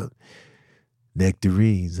walks up,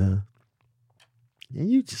 nectarines, huh? And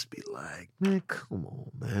you just be like, man, come on,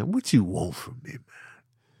 man. What you want from me,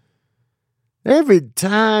 man? Every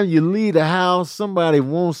time you leave the house, somebody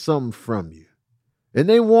wants something from you. And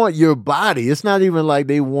they want your body. It's not even like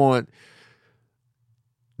they want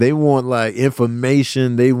like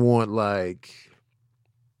information. They want like,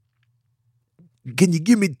 can you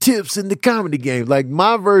give me tips in the comedy game? Like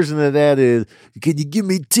my version of that is, can you give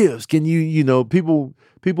me tips? Can you, people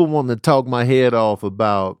want to talk my head off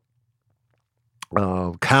about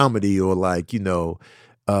comedy or like,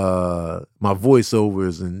 my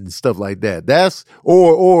voiceovers and stuff like that. That's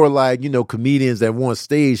or like, comedians that want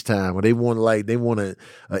stage time or they want an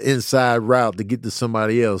inside route to get to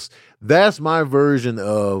somebody else. That's my version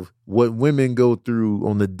of what women go through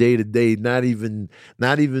on the day to day, not even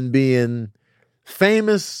being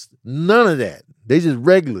famous, none of that. They just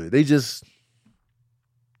regular. They just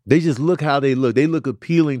look how they look. They look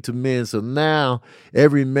appealing to men. So now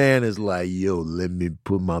every man is like, yo, let me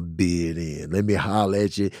put my bid in. Let me holler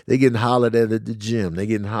at you. They getting hollered at the gym. They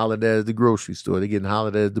getting hollered at the grocery store. They getting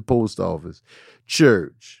hollered at the post office,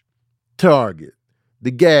 church, Target,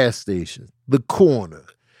 the gas station, the corner.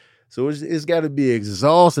 So it's got to be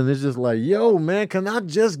exhausting. It's just like, yo, man, can I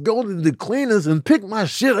just go to the cleaners and pick my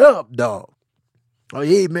shit up, dog? Oh,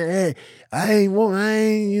 yeah, man,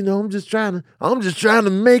 I'm just trying to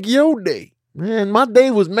make your day. Man, my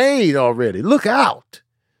day was made already. Look out.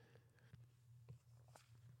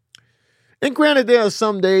 And granted, there are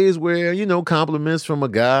some days where, compliments from a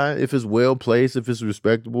guy, if it's well placed, if it's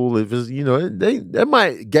respectable, if it's, that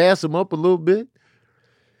might gas him up a little bit.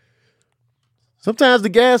 Sometimes the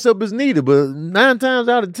gas up is needed, but 9 times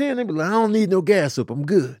out of 10, they be like, I don't need no gas up. I'm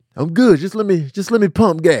good. Just let me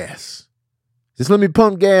pump gas. Just let me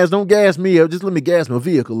pump gas. Don't gas me up. Just let me gas my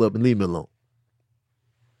vehicle up and leave me alone.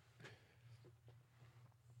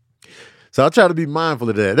 So I try to be mindful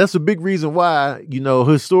of that. That's a big reason why,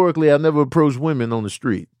 historically, I never approached women on the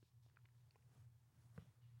street.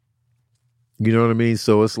 You know what I mean?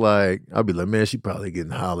 So it's like, I'll be like, man, she probably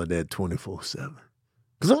getting hollered at 24/7.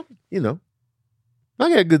 Because I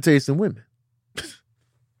got good taste in women. If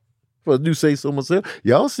I do say so myself.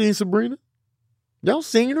 Y'all seen Sabrina? Y'all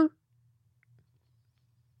seen her?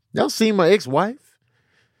 Y'all seen my ex-wife?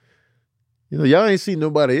 Y'all ain't seen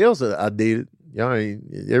nobody else I dated.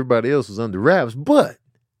 Everybody else was under wraps, but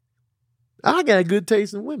I got good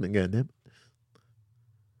taste in women, goddamn it.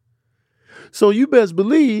 So you best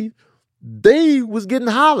believe they was getting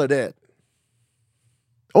hollered at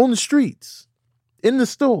on the streets, in the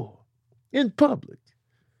store, in public.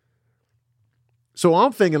 So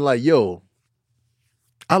I'm thinking like, yo,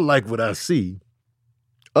 I like what I see.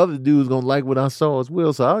 Other dudes gonna like what I saw as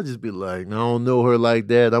well. So I'll just be like, I don't know her like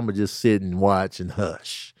that. I'm gonna just sit and watch and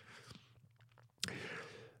hush.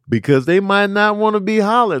 Because they might not want to be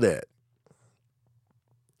hollered at.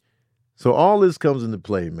 So all this comes into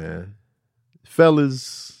play, man.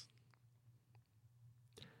 Fellas,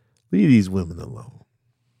 leave these women alone.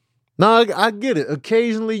 No, I get it.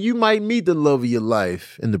 Occasionally, you might meet the love of your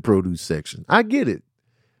life in the produce section. I get it.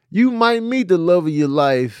 You might meet the love of your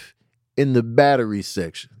life in the battery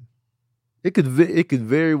section. It could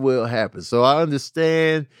very well happen. So I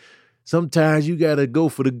understand sometimes you got to go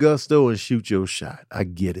for the gusto and shoot your shot. I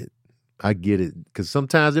get it. Because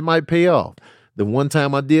sometimes it might pay off. The one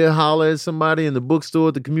time I did holler at somebody in the bookstore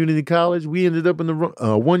at the community college, we ended up in a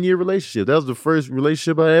 1-year relationship. That was the first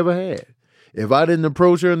relationship I ever had. If I didn't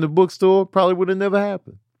approach her in the bookstore, probably would have never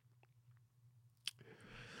happened.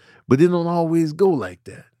 But it don't always go like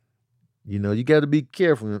that. You know, you got to be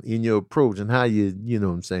careful in your approach and how you know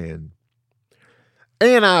what I'm saying.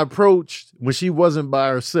 And I approached when she wasn't by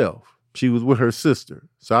herself. She was with her sister.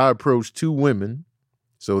 So I approached 2 women.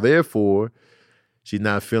 So therefore, she's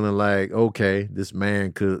not feeling like, okay, this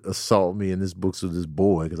man could assault me in this bookstore, this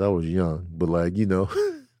boy, because I was young. But like, you know,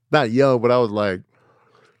 not young, but I was like,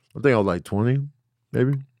 I think I was like 20,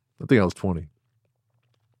 maybe. I think I was 20.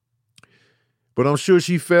 But I'm sure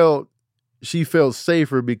she felt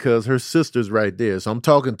safer because her sister's right there. So I'm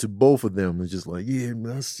talking to both of them and just like, yeah,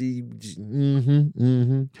 I see.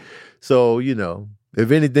 So, you know,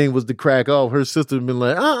 if anything was to crack off, her sister would have been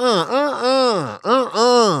like,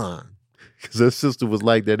 because her sister was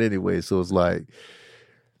like that anyway. So it's like,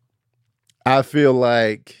 I feel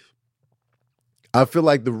like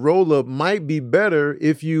the roll up might be better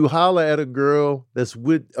if you holler at a girl that's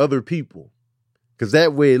with other people. Because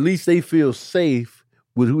that way, at least they feel safe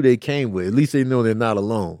with who they came with. At least they know they're not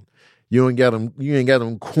alone. You ain't got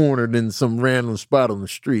them cornered in some random spot on the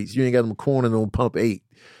streets. You ain't got them cornered on Pump 8.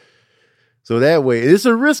 So that way, it's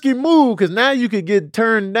a risky move because now you could get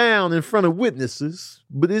turned down in front of witnesses.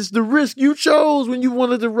 But it's the risk you chose when you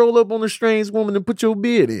wanted to roll up on a strange woman and put your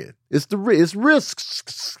bid in. It's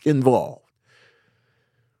risks involved.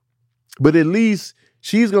 But at least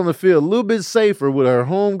she's going to feel a little bit safer with her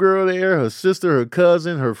homegirl there, her sister, her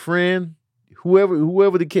cousin, her friend,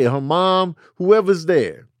 whoever the kid, her mom, whoever's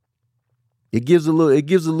there. It gives a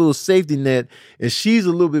little safety net, and she's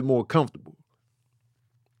a little bit more comfortable.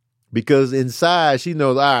 Because inside she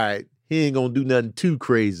knows, all right, he ain't gonna do nothing too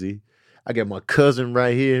crazy. I got my cousin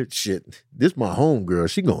right here. Shit, this my homegirl.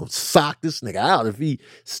 She gonna sock this nigga out if he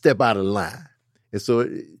step out of line. And so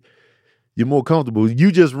you're more comfortable.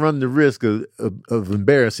 You just run the risk of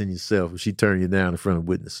embarrassing yourself if she turn you down in front of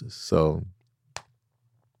witnesses. So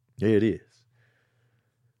there it is.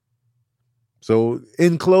 So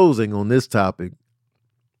in closing on this topic,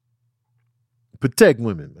 protect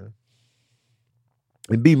women, man.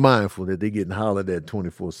 And be mindful that they're getting hollered at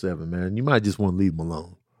 24/7, man. You might just want to leave them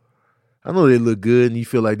alone. I know they look good and you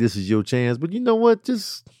feel like this is your chance, but you know what?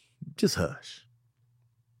 Just hush.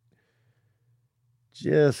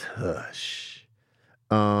 Just hush.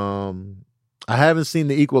 I haven't seen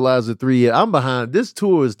The Equalizer 3 yet. I'm behind. This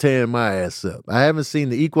tour is tearing my ass up. I haven't seen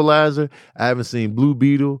The Equalizer. I haven't seen Blue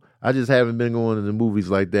Beetle. I just haven't been going to the movies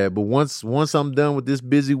like that. But once I'm done with this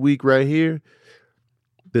busy week right here,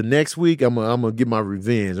 the next week I'm gonna get my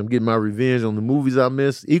revenge. I'm getting my revenge on the movies I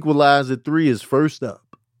missed. Equalizer 3 is first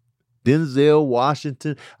up. Denzel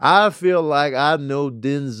Washington. I feel like I know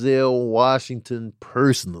Denzel Washington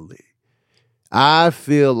personally. I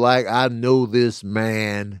feel like I know this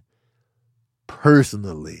man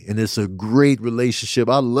personally, and it's a great relationship.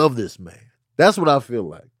 I love this man. That's what I feel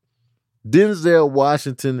like. Denzel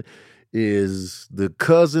Washington is the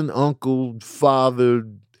cousin, uncle, father,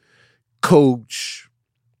 coach,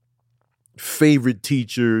 favorite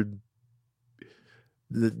teacher.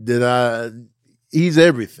 He's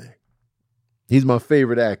everything. He's my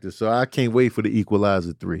favorite actor, so I can't wait for The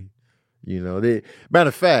Equalizer 3. You know, matter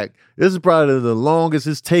of fact, this is probably the longest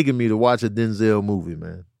it's taken me to watch a Denzel movie,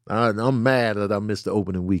 man. I'm mad that I missed the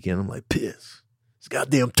opening weekend. I'm like, pissed. It's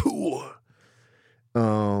goddamn tour.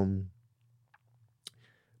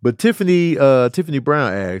 But Tiffany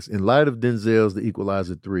Brown asks, in light of Denzel's The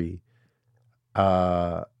Equalizer 3,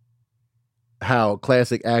 how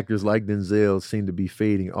classic actors like Denzel seem to be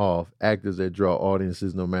fading off, actors that draw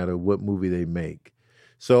audiences no matter what movie they make.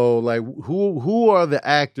 So, like, who are the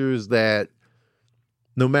actors that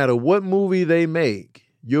no matter what movie they make,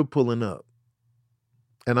 you're pulling up?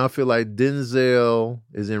 And I feel like Denzel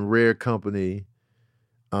is in rare company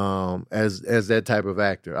as that type of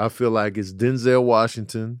actor. I feel like it's Denzel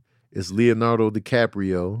Washington, it's Leonardo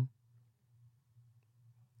DiCaprio.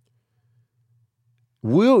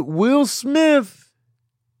 Will Smith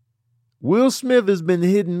has been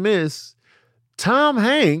hit and miss. Tom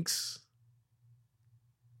Hanks,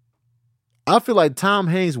 I feel like Tom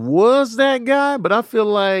Hanks was that guy, but I feel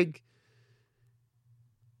like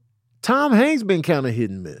Tom Hanks been kind of hit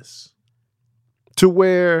and miss to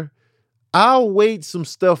where I'll wait some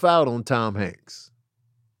stuff out on Tom Hanks.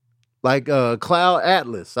 Like Cloud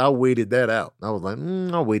Atlas, I waited that out. I was like,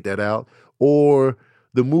 I'll wait that out. Or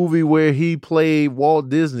the movie where he played Walt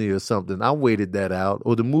Disney or something, I waited that out.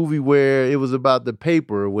 Or the movie where it was about the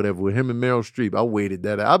paper or whatever with him and Meryl Streep, I waited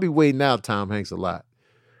that out. I'll be waiting out Tom Hanks a lot.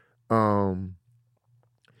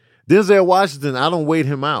 Denzel Washington, I don't wait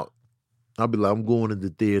him out. I'll be like, I'm going to the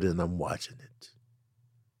theater and I'm watching it.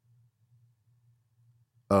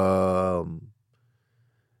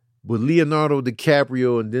 But Leonardo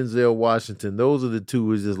DiCaprio and Denzel Washington, those are the two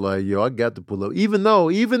who's just like, yo, I got to pull up. Even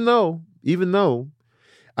though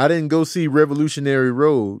I didn't go see Revolutionary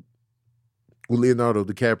Road with Leonardo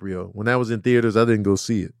DiCaprio. When that was in theaters, I didn't go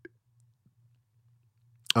see it.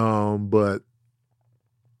 But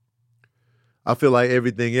I feel like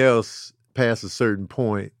everything else past a certain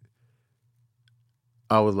point,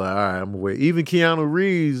 I was like, all right, I'm away. Even Keanu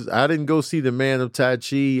Reeves, I didn't go see The Man of Tai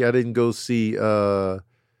Chi. I didn't go see he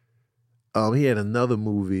had another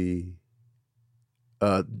movie,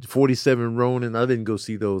 47 Ronin. I didn't go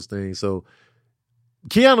see those things. So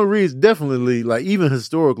Keanu Reeves definitely, like, even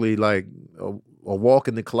historically, like a Walk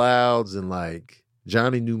in the Clouds and like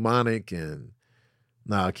Johnny Mnemonic and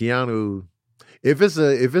Keanu. If it's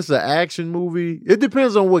an action movie, it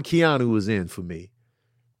depends on what Keanu is in for me.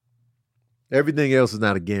 Everything else is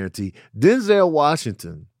not a guarantee. Denzel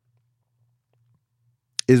Washington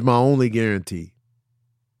is my only guarantee.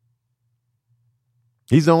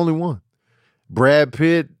 He's the only one. Brad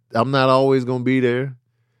Pitt, I'm not always going to be there.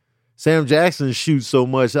 Sam Jackson shoots so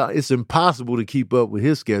much, it's impossible to keep up with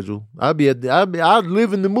his schedule. I'd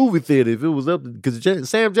live in the movie theater if it was up, because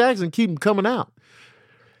Sam Jackson keep coming out.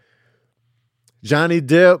 Johnny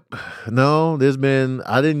Depp, no,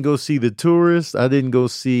 I didn't go see The Tourist. I didn't go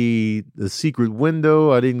see The Secret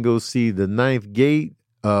Window. I didn't go see The Ninth Gate.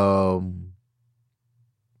 I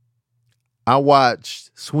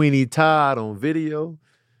watched Sweeney Todd on video.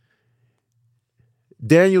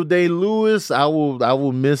 Daniel Day-Lewis, I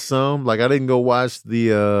will miss some. Like, I didn't go watch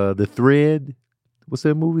the Thread. What's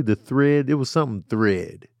that movie? The Thread. It was something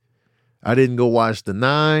Thread. I didn't go watch The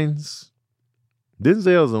Nines.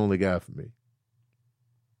 Denzel's the only guy for me.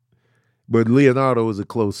 But Leonardo is a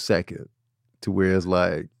close second to where it's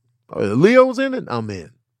like, Leo's in it, I'm in.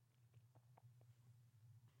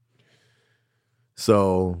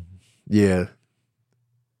 So, yeah.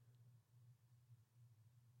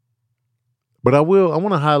 But I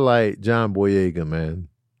want to highlight John Boyega, man.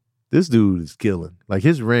 This dude is killing. Like,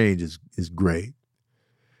 his range is great.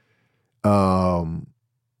 The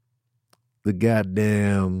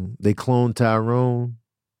goddamn, They Clone Tyrone.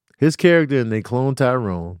 His character in They Clone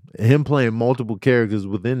Tyrone, him playing multiple characters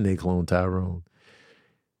within They Clone Tyrone,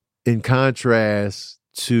 in contrast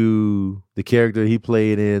to the character he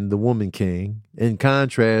played in The Woman King, in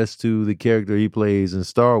contrast to the character he plays in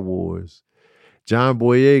Star Wars, John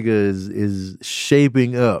Boyega is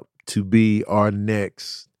shaping up to be our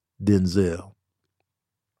next Denzel.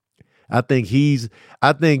 I think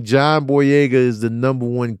John Boyega is the number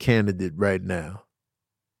one candidate right now.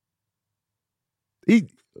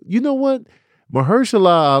 You know what?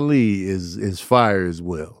 Mahershala Ali is fire as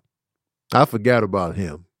well. I forgot about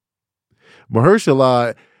him.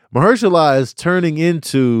 Mahershala is turning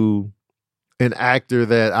into an actor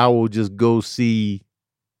that I will just go see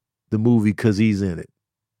the movie because he's in it.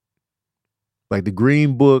 Like The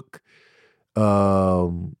Green Book,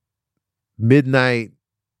 Moonlight.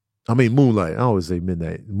 I always say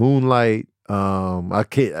Midnight. Moonlight.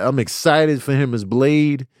 I'm excited for him as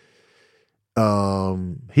Blade.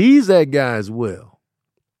 He's that guy as well.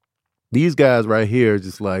 These guys right here are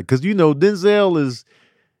just like, because Denzel is,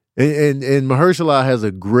 and Mahershala has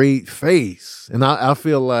a great face, and I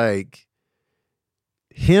feel like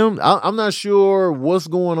him. I'm not sure what's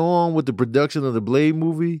going on with the production of the Blade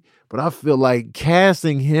movie, but I feel like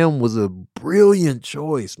casting him was a brilliant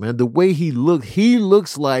choice, man. The way he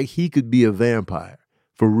looks like he could be a vampire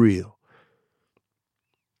for real.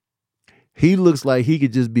 He looks like he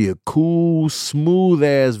could just be a cool,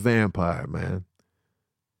 smooth-ass vampire, man.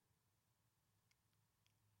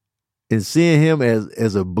 And seeing him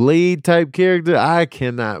as a Blade-type character, I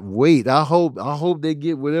cannot wait. I hope they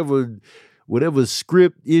get whatever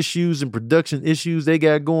script issues and production issues they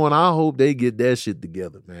got going. I hope they get that shit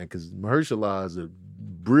together, man, because Mahershala is a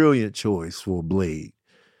brilliant choice for Blade.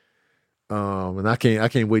 And I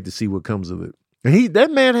can't wait to see what comes of it. And that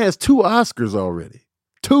man has 2 Oscars already.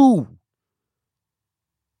 2.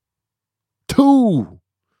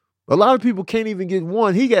 A lot of people can't even get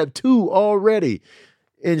 1. He got 2 already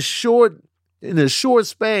in a short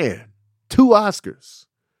span. 2 Oscars.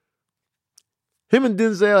 Him and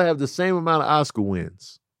Denzel have the same amount of Oscar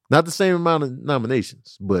wins. Not the same amount of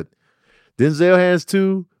nominations, but Denzel has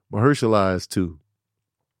 2, Mahershala has 2.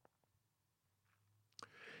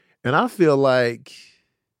 And I feel like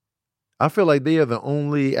they are the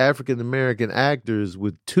only African American actors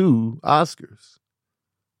with 2 Oscars.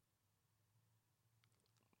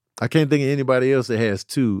 I can't think of anybody else that has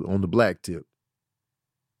 2 on the black tip.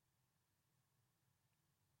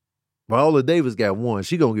 Viola Davis got 1.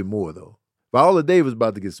 She gonna get more though. Viola Davis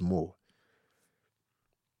about to get some more.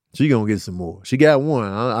 She gonna get some more. She got 1.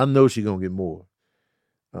 I know she gonna get more.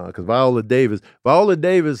 Because Viola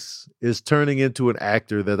Davis is turning into an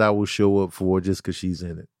actor that I will show up for just because she's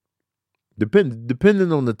in it.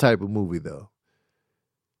 Depending on the type of movie though.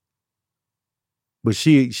 But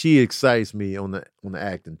she excites me on the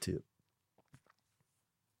acting tip,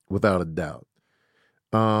 without a doubt.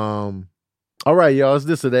 All right, y'all. It's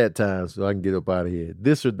this or that time, so I can get up out of here.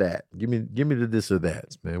 This or that. Give me the this or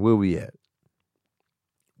that, man. Where we at?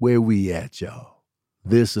 Where we at, y'all?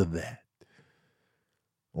 This or that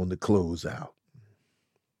on the closeout.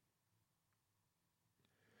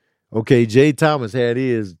 Okay, Jay Thomas had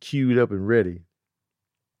his queued up and ready.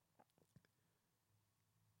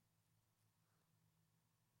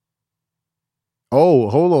 Oh,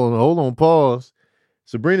 hold on, pause.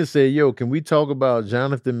 Sabrina said, yo, can we talk about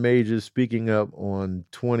Jonathan Majors speaking up on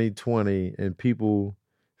 2020 and people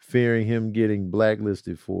fearing him getting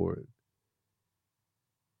blacklisted for it?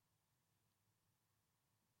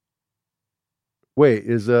 Wait,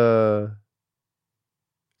 is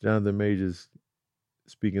Jonathan Majors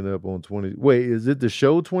speaking up on 20? Wait, is it the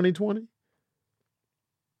show 2020?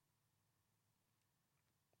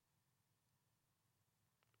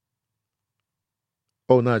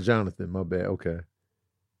 Oh, not Jonathan. My bad. Okay.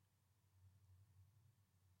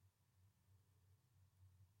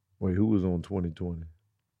 Wait, who was on 2020?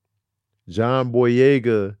 John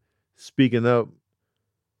Boyega speaking up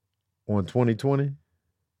on 2020?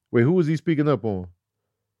 Wait, who was he speaking up on?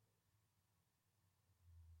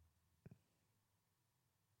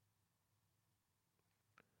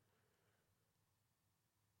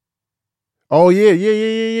 Oh,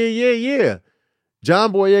 yeah.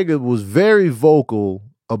 John Boyega was very vocal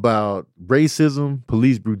about racism,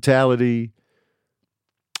 police brutality.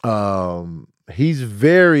 He's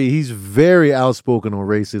very outspoken on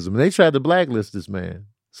racism. And they tried to blacklist this man.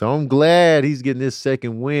 So I'm glad he's getting this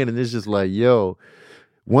second win. And it's just like, yo,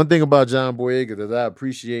 one thing about John Boyega that I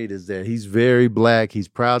appreciate is that he's very black. He's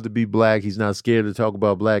proud to be black. He's not scared to talk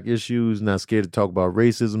about black issues, not scared to talk about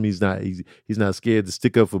racism. He's not scared to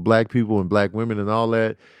stick up for black people and black women and all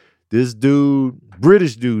that. This dude,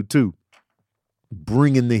 British dude too,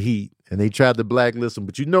 bringing the heat. And they tried to blacklist him.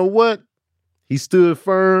 But you know what? He stood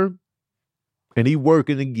firm and he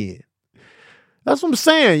working again. That's what I'm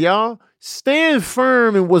saying, y'all. Stand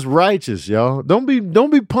firm in what's righteous, y'all. Don't be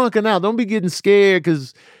punking out. Don't be getting scared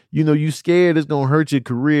because you scared it's gonna hurt your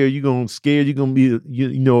career. You're gonna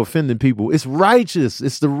be offending people. It's righteous.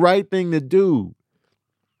 It's the right thing to do.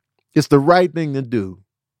 It's the right thing to do.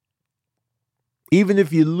 Even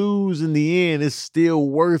if you lose in the end, it's still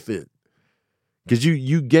worth it. Because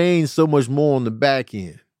you gain so much more on the back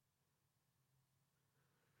end.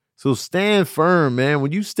 So stand firm, man.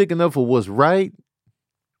 When you sticking up for what's right,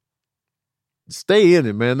 stay in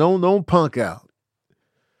it, man. Don't punk out.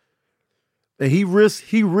 And he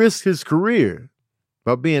risked his career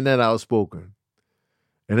by being that outspoken.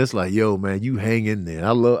 And it's like, yo, man, you hang in there.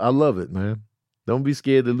 I love it, man. Don't be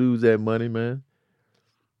scared to lose that money, man.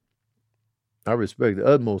 I respect the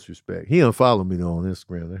utmost respect. He unfollowed me though on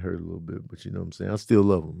Instagram. That hurt a little bit, but you know what I'm saying? I still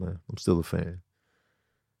love him, man. I'm still a fan.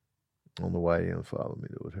 I don't know why he unfollowed me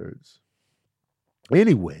though. It hurts.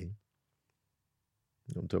 Anyway,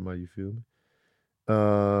 I'm talking about, you feel me?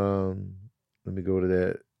 Let me go to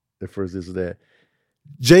that. The first is that.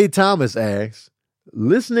 Jay Thomas asks,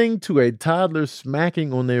 listening to a toddler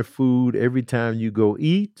smacking on their food every time you go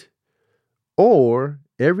eat, or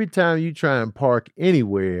every time you try and park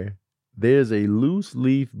anywhere, there's a loose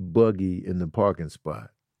leaf buggy in the parking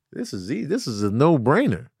spot. This is easy. This is a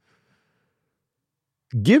no-brainer.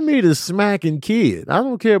 Give me the smacking kid. I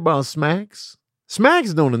don't care about smacks.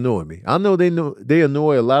 Smacks don't annoy me. I know they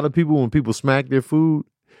annoy a lot of people when people smack their food.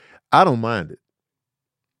 I don't mind it.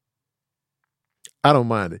 I don't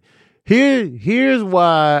mind it. Here's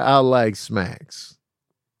why I like smacks.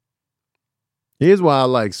 Here's why I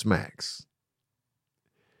like smacks.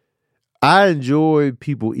 I enjoy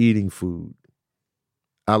people eating food.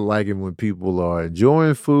 I like it when people are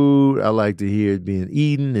enjoying food. I like to hear it being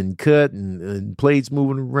eaten and cut and plates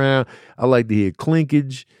moving around. I like to hear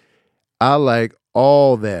clinkage. I like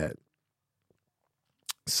all that.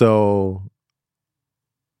 So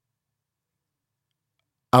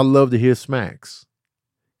I love to hear smacks.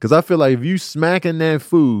 Because I feel like if you smacking that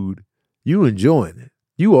food, you enjoying it.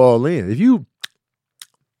 You all in. If you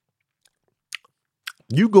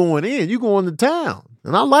going in, you going to town.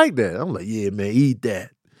 And I like that. I'm like, yeah, man, eat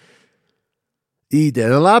that. Eat that.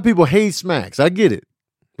 And a lot of people hate smacks. I get it.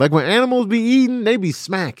 Like when animals be eating, they be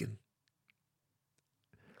smacking.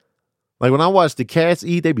 Like when I watch the cats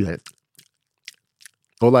eat, they be like,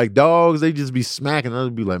 or like dogs, they just be smacking.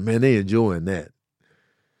 I'd be like, man, they enjoying that.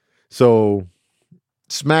 So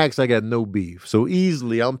smacks, I got no beef. So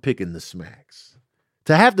easily I'm picking the smacks.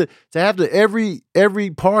 To have every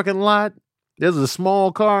parking lot, there's a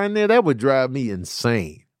small car in there, that would drive me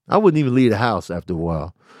insane. I wouldn't even leave the house after a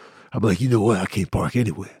while. I'd be like, you know what? I can't park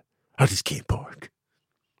anywhere. I just can't park.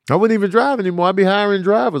 I wouldn't even drive anymore. I'd be hiring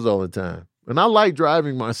drivers all the time. And I like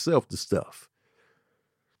driving myself to stuff.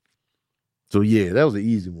 So yeah, that was an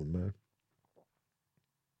easy one,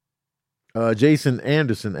 man. Jason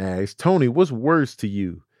Anderson asks, Tony, what's worse to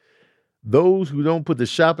you? Those who don't put the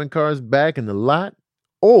shopping carts back in the lot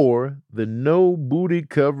or the no booty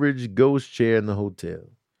coverage ghost chair in the hotel?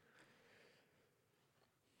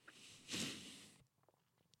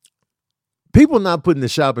 People not putting the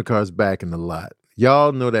shopping carts back in the lot.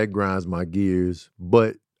 Y'all know that grinds my gears,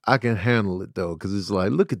 but I can handle it though, because it's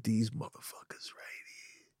like, look at these motherfuckers right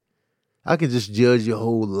here. I can just judge your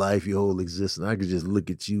whole life, your whole existence. I can just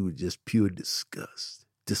look at you with just pure disgust,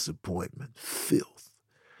 disappointment, filth.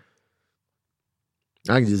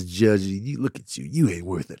 I can just judge you. You look at you. You ain't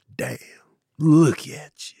worth a damn. Look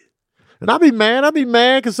at you. And I'll be mad. I'll be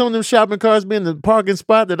mad because some of them shopping carts be in the parking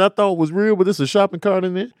spot that I thought was real, but there's a shopping cart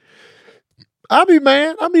in there. I'll be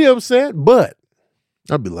mad. I'll be upset, but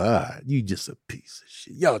I'll be like, all right, you just a piece of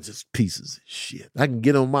shit. Y'all just pieces of shit. I can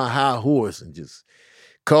get on my high horse and just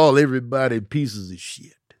call everybody pieces of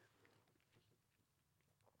shit.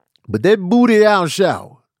 But that booty out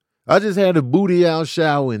shower, I just had a booty out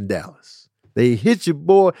shower in Dallas. They hit your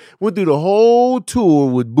boy, went through the whole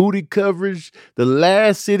tour with booty coverage. The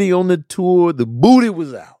last city on the tour, the booty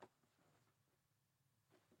was out.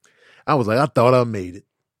 I was like, I thought I made it.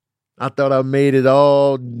 I thought I made it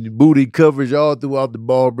all, booty coverage all throughout the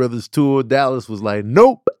Ball Brothers tour. Dallas was like,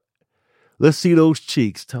 nope. Let's see those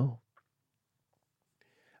cheeks, Tom.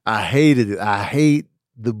 I hated it. I hate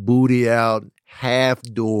the booty out half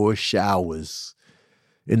door showers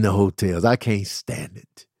in the hotels. I can't stand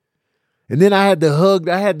it. And then I had to hug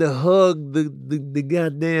the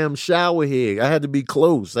goddamn shower head. I had to be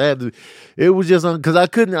close. It was just because I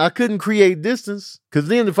couldn't create distance. Because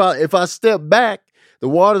then if I step back, the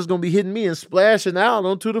water's going to be hitting me and splashing out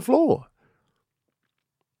onto the floor.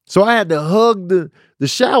 So I had to hug the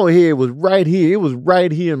shower head was right here. It was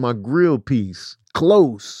right here in my grill piece,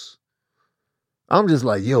 close. I'm just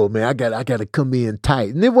like, yo, man, I got to come in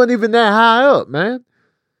tight. And it wasn't even that high up, man.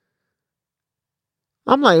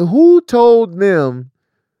 I'm like, who told them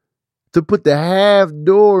to put the half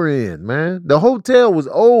door in, man? The hotel was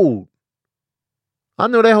old. I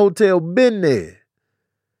know that hotel been there.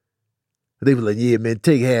 They were like, yeah, man,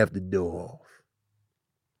 take half the door off.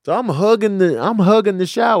 So I'm hugging the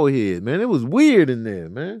shower head, man. It was weird in there,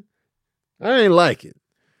 man. I ain't like it.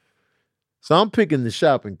 So I'm picking the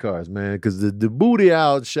shopping carts, man, because the booty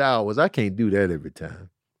out showers, I can't do that every time.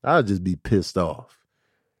 I'll just be pissed off.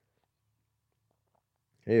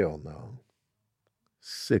 Hell no.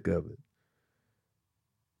 Sick of it.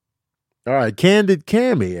 All right, Candid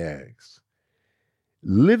Cammy asks,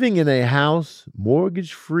 living in a house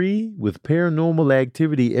mortgage-free with paranormal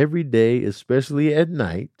activity every day, especially at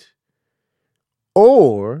night,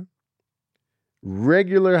 or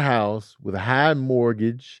regular house with high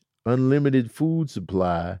mortgage, unlimited food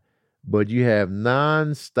supply, but you have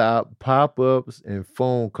non-stop pop-ups and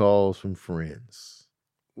phone calls from friends.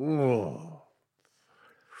 Ugh.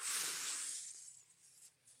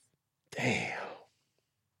 Damn.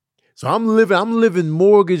 So I'm living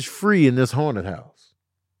mortgage free in this haunted house.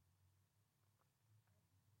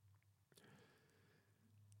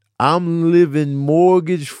 I'm living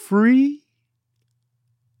mortgage free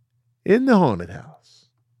in the haunted house.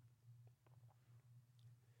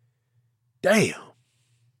 Damn.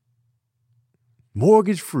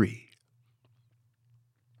 Mortgage free.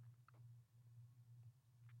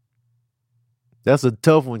 That's a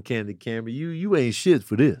tough one, Candy Camber. You ain't shit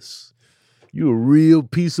for this. You a real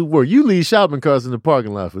piece of work. You leave shopping carts in the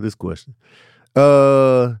parking lot for this question.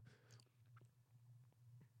 Dang,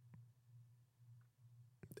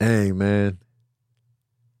 man.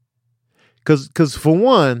 Cause for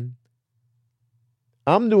one,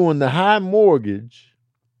 I'm doing the high mortgage,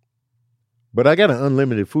 but I got an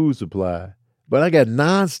unlimited food supply. But I got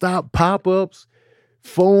nonstop pop-ups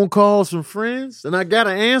phone calls from friends, and I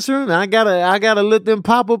gotta answer them, and I gotta let them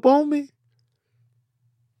pop up on me.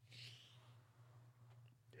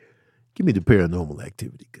 Give me the paranormal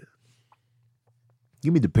activity, girl.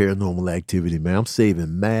 Give me the paranormal activity, man. I'm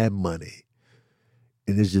saving mad money.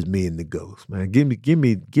 And it's just me and the ghost, man. Give me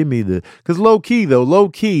the, because low key,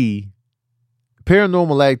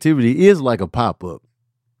 paranormal activity is like a pop-up.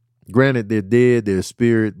 Granted, they're dead, they're a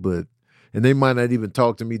spirit, and they might not even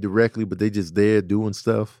talk to me directly, but they just there doing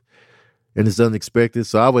stuff. And it's unexpected.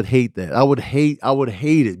 So I would hate that. I would hate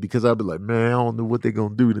it, because I'd be like, man, I don't know what they're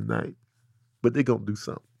gonna do tonight. But they're gonna do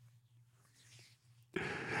something.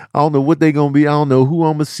 I don't know what they're going to be. I don't know who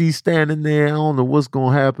I'm going to see standing there. I don't know what's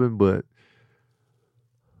going to happen, but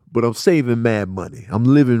I'm saving mad money. I'm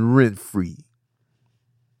living rent-free.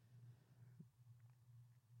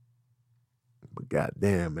 But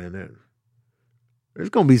goddamn, man, it's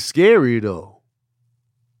going to be scary, though.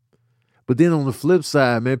 But then on the flip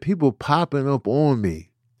side, man, people popping up on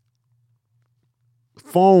me.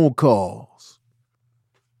 Phone calls.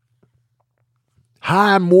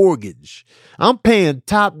 High mortgage. I'm paying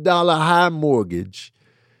top dollar high mortgage,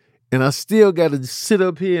 and I still got to sit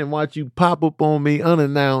up here and watch you pop up on me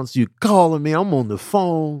unannounced. You calling me. I'm on the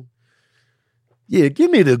phone. Yeah,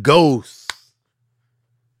 give me the ghosts.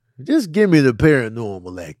 Just give me the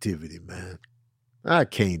paranormal activity, man. I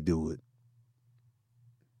can't do it.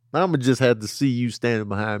 I'm going to just have to see you standing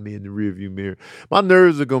behind me in the rearview mirror. My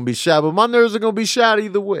nerves are going to be shot, but my nerves are going to be shot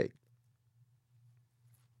either way.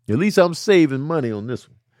 At least I'm saving money on this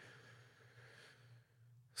one.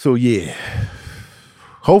 So yeah,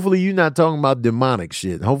 hopefully you're not talking about demonic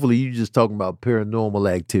shit. Hopefully you're just talking about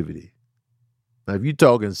paranormal activity. Now, if you're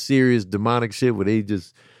talking serious demonic shit where they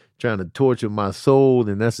just trying to torture my soul,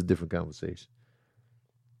 then that's a different conversation.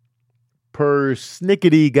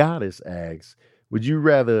 Persnickety Goddess asks, would you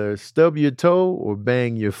rather stub your toe or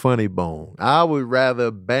bang your funny bone? I would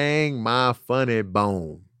rather bang my funny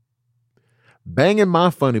bone. Banging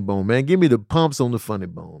my funny bone, man. Give me the pumps on the funny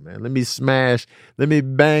bone, man. Let me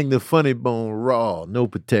bang the funny bone raw, no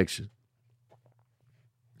protection.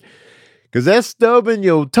 Because that stubbing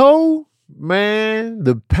your toe, man,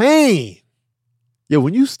 the pain. Yeah,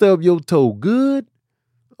 when you stub your toe good,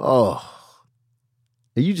 and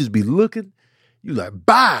you just be looking, you like,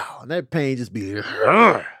 bow, and that pain just be,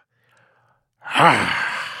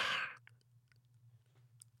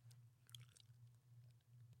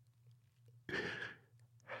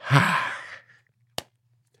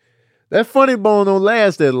 that funny bone don't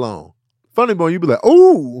last that long. Funny bone, you be like,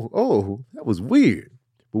 oh, that was weird.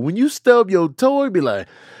 But when you stub your toe, you be like,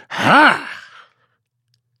 ha.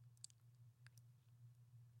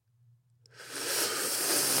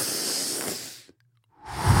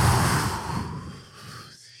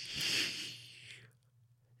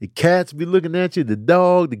 The cats be looking at you, the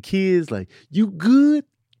dog, the kids, like, you good?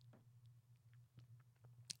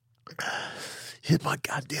 Hit my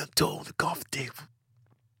goddamn toe on the coffee table.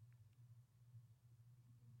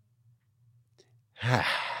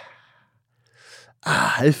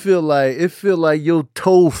 It feel like your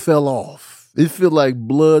toe fell off. It feel like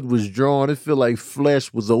blood was drawn. It feel like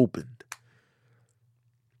flesh was opened.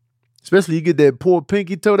 Especially you get that poor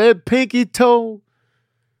pinky toe. That pinky toe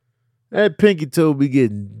be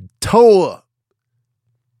getting tore up.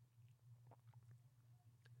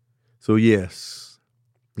 So yes,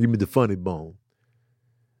 give me the funny bone.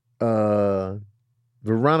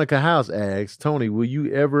 Veronica House asks, Tony, will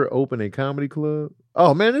you ever open a comedy club?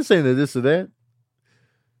 Oh man, this ain't a this or that.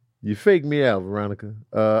 You fake me out, Veronica.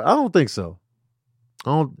 I don't think so.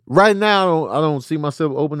 Right now, I don't see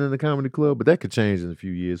myself opening a comedy club, but that could change in a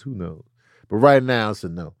few years. Who knows? But right now, it's a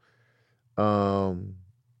no.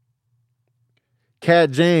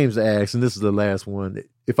 Cat James asks, and this is the last one.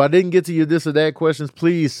 If I didn't get to your this or that questions,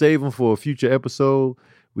 please save them for a future episode.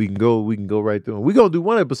 We can go right through them. We're gonna do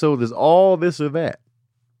one episode that's all this or that.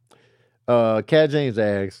 Cat James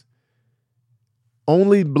asks,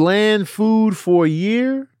 only bland food for a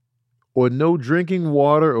year or no drinking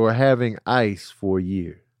water or having ice for a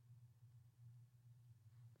year?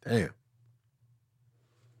 Damn.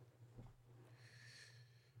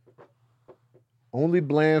 Only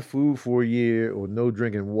bland food for a year or no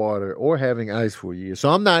drinking water or having ice for a year.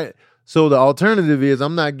 So the alternative is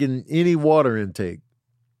I'm not getting any water intake.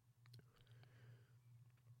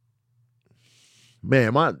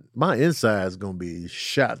 Man, my inside's gonna be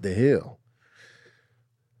shot to hell.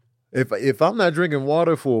 If I'm not drinking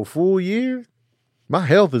water for a full year, my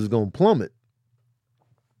health is gonna plummet.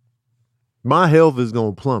 My health is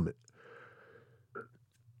gonna plummet.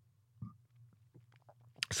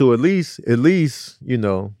 So at least,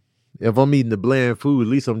 If I'm eating the bland food, at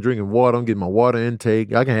least I'm drinking water. I'm getting my water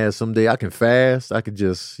intake. I can have someday I can fast. I could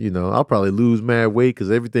just, I'll probably lose mad weight because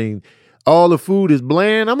all the food is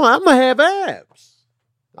bland. I'm gonna have abs.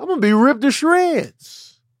 I'm gonna be ripped to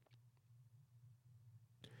shreds.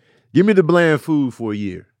 Give me the bland food for a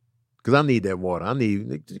year because I need that water.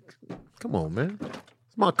 Come on, man.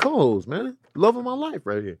 It's my co-host, man. Love of my life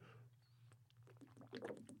right here.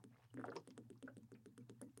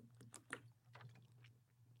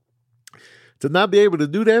 To not be able to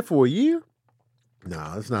do that for a year?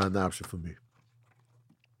 Nah, that's not an option for me.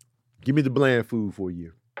 Give me the bland food for a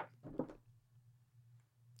year.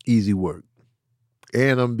 Easy work.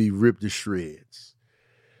 And I'm going to be ripped to shreds.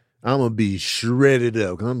 I'm going to be shredded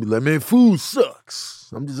up. I'm going to be like, man, food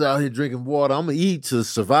sucks. I'm just out here drinking water. I'm going to eat to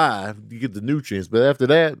survive, to get the nutrients. But after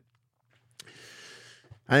that,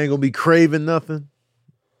 I ain't going to be craving nothing.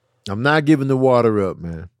 I'm not giving the water up,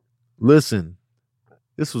 man. Listen.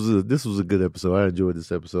 This was a good episode. I enjoyed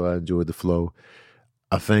this episode. I enjoyed the flow.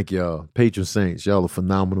 I thank y'all. Patron saints, y'all are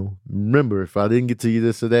phenomenal. Remember, if I didn't get to you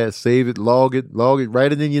this or that, save it, log it,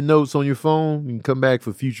 write it in your notes on your phone. You can come back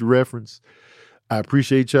for future reference. I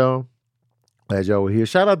appreciate y'all. Glad y'all were here.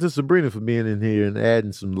 Shout out to Sabrina for being in here and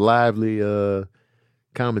adding some lively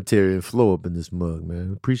commentary and flow up in this mug,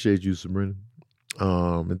 man. Appreciate you, Sabrina.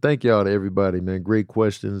 And thank y'all to everybody, man. Great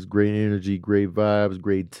questions, great energy, great vibes,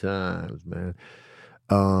 great times, man.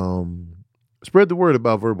 Spread the word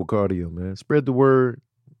about verbal cardio, man. Spread the word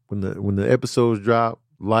when the episodes drop.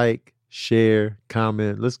 Like, share,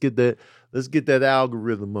 comment. Let's get that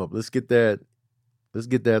algorithm up. Let's get that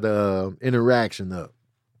interaction up.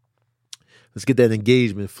 Let's get that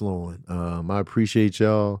engagement flowing. I appreciate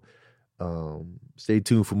y'all. Stay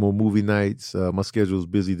tuned for more movie nights. My schedule is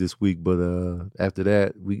busy this week, but after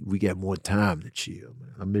that, we got more time to chill,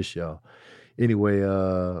 man. I miss y'all. Anyway,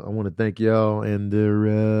 I want to thank y'all and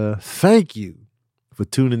thank you for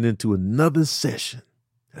tuning into another session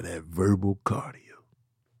of that verbal cardio.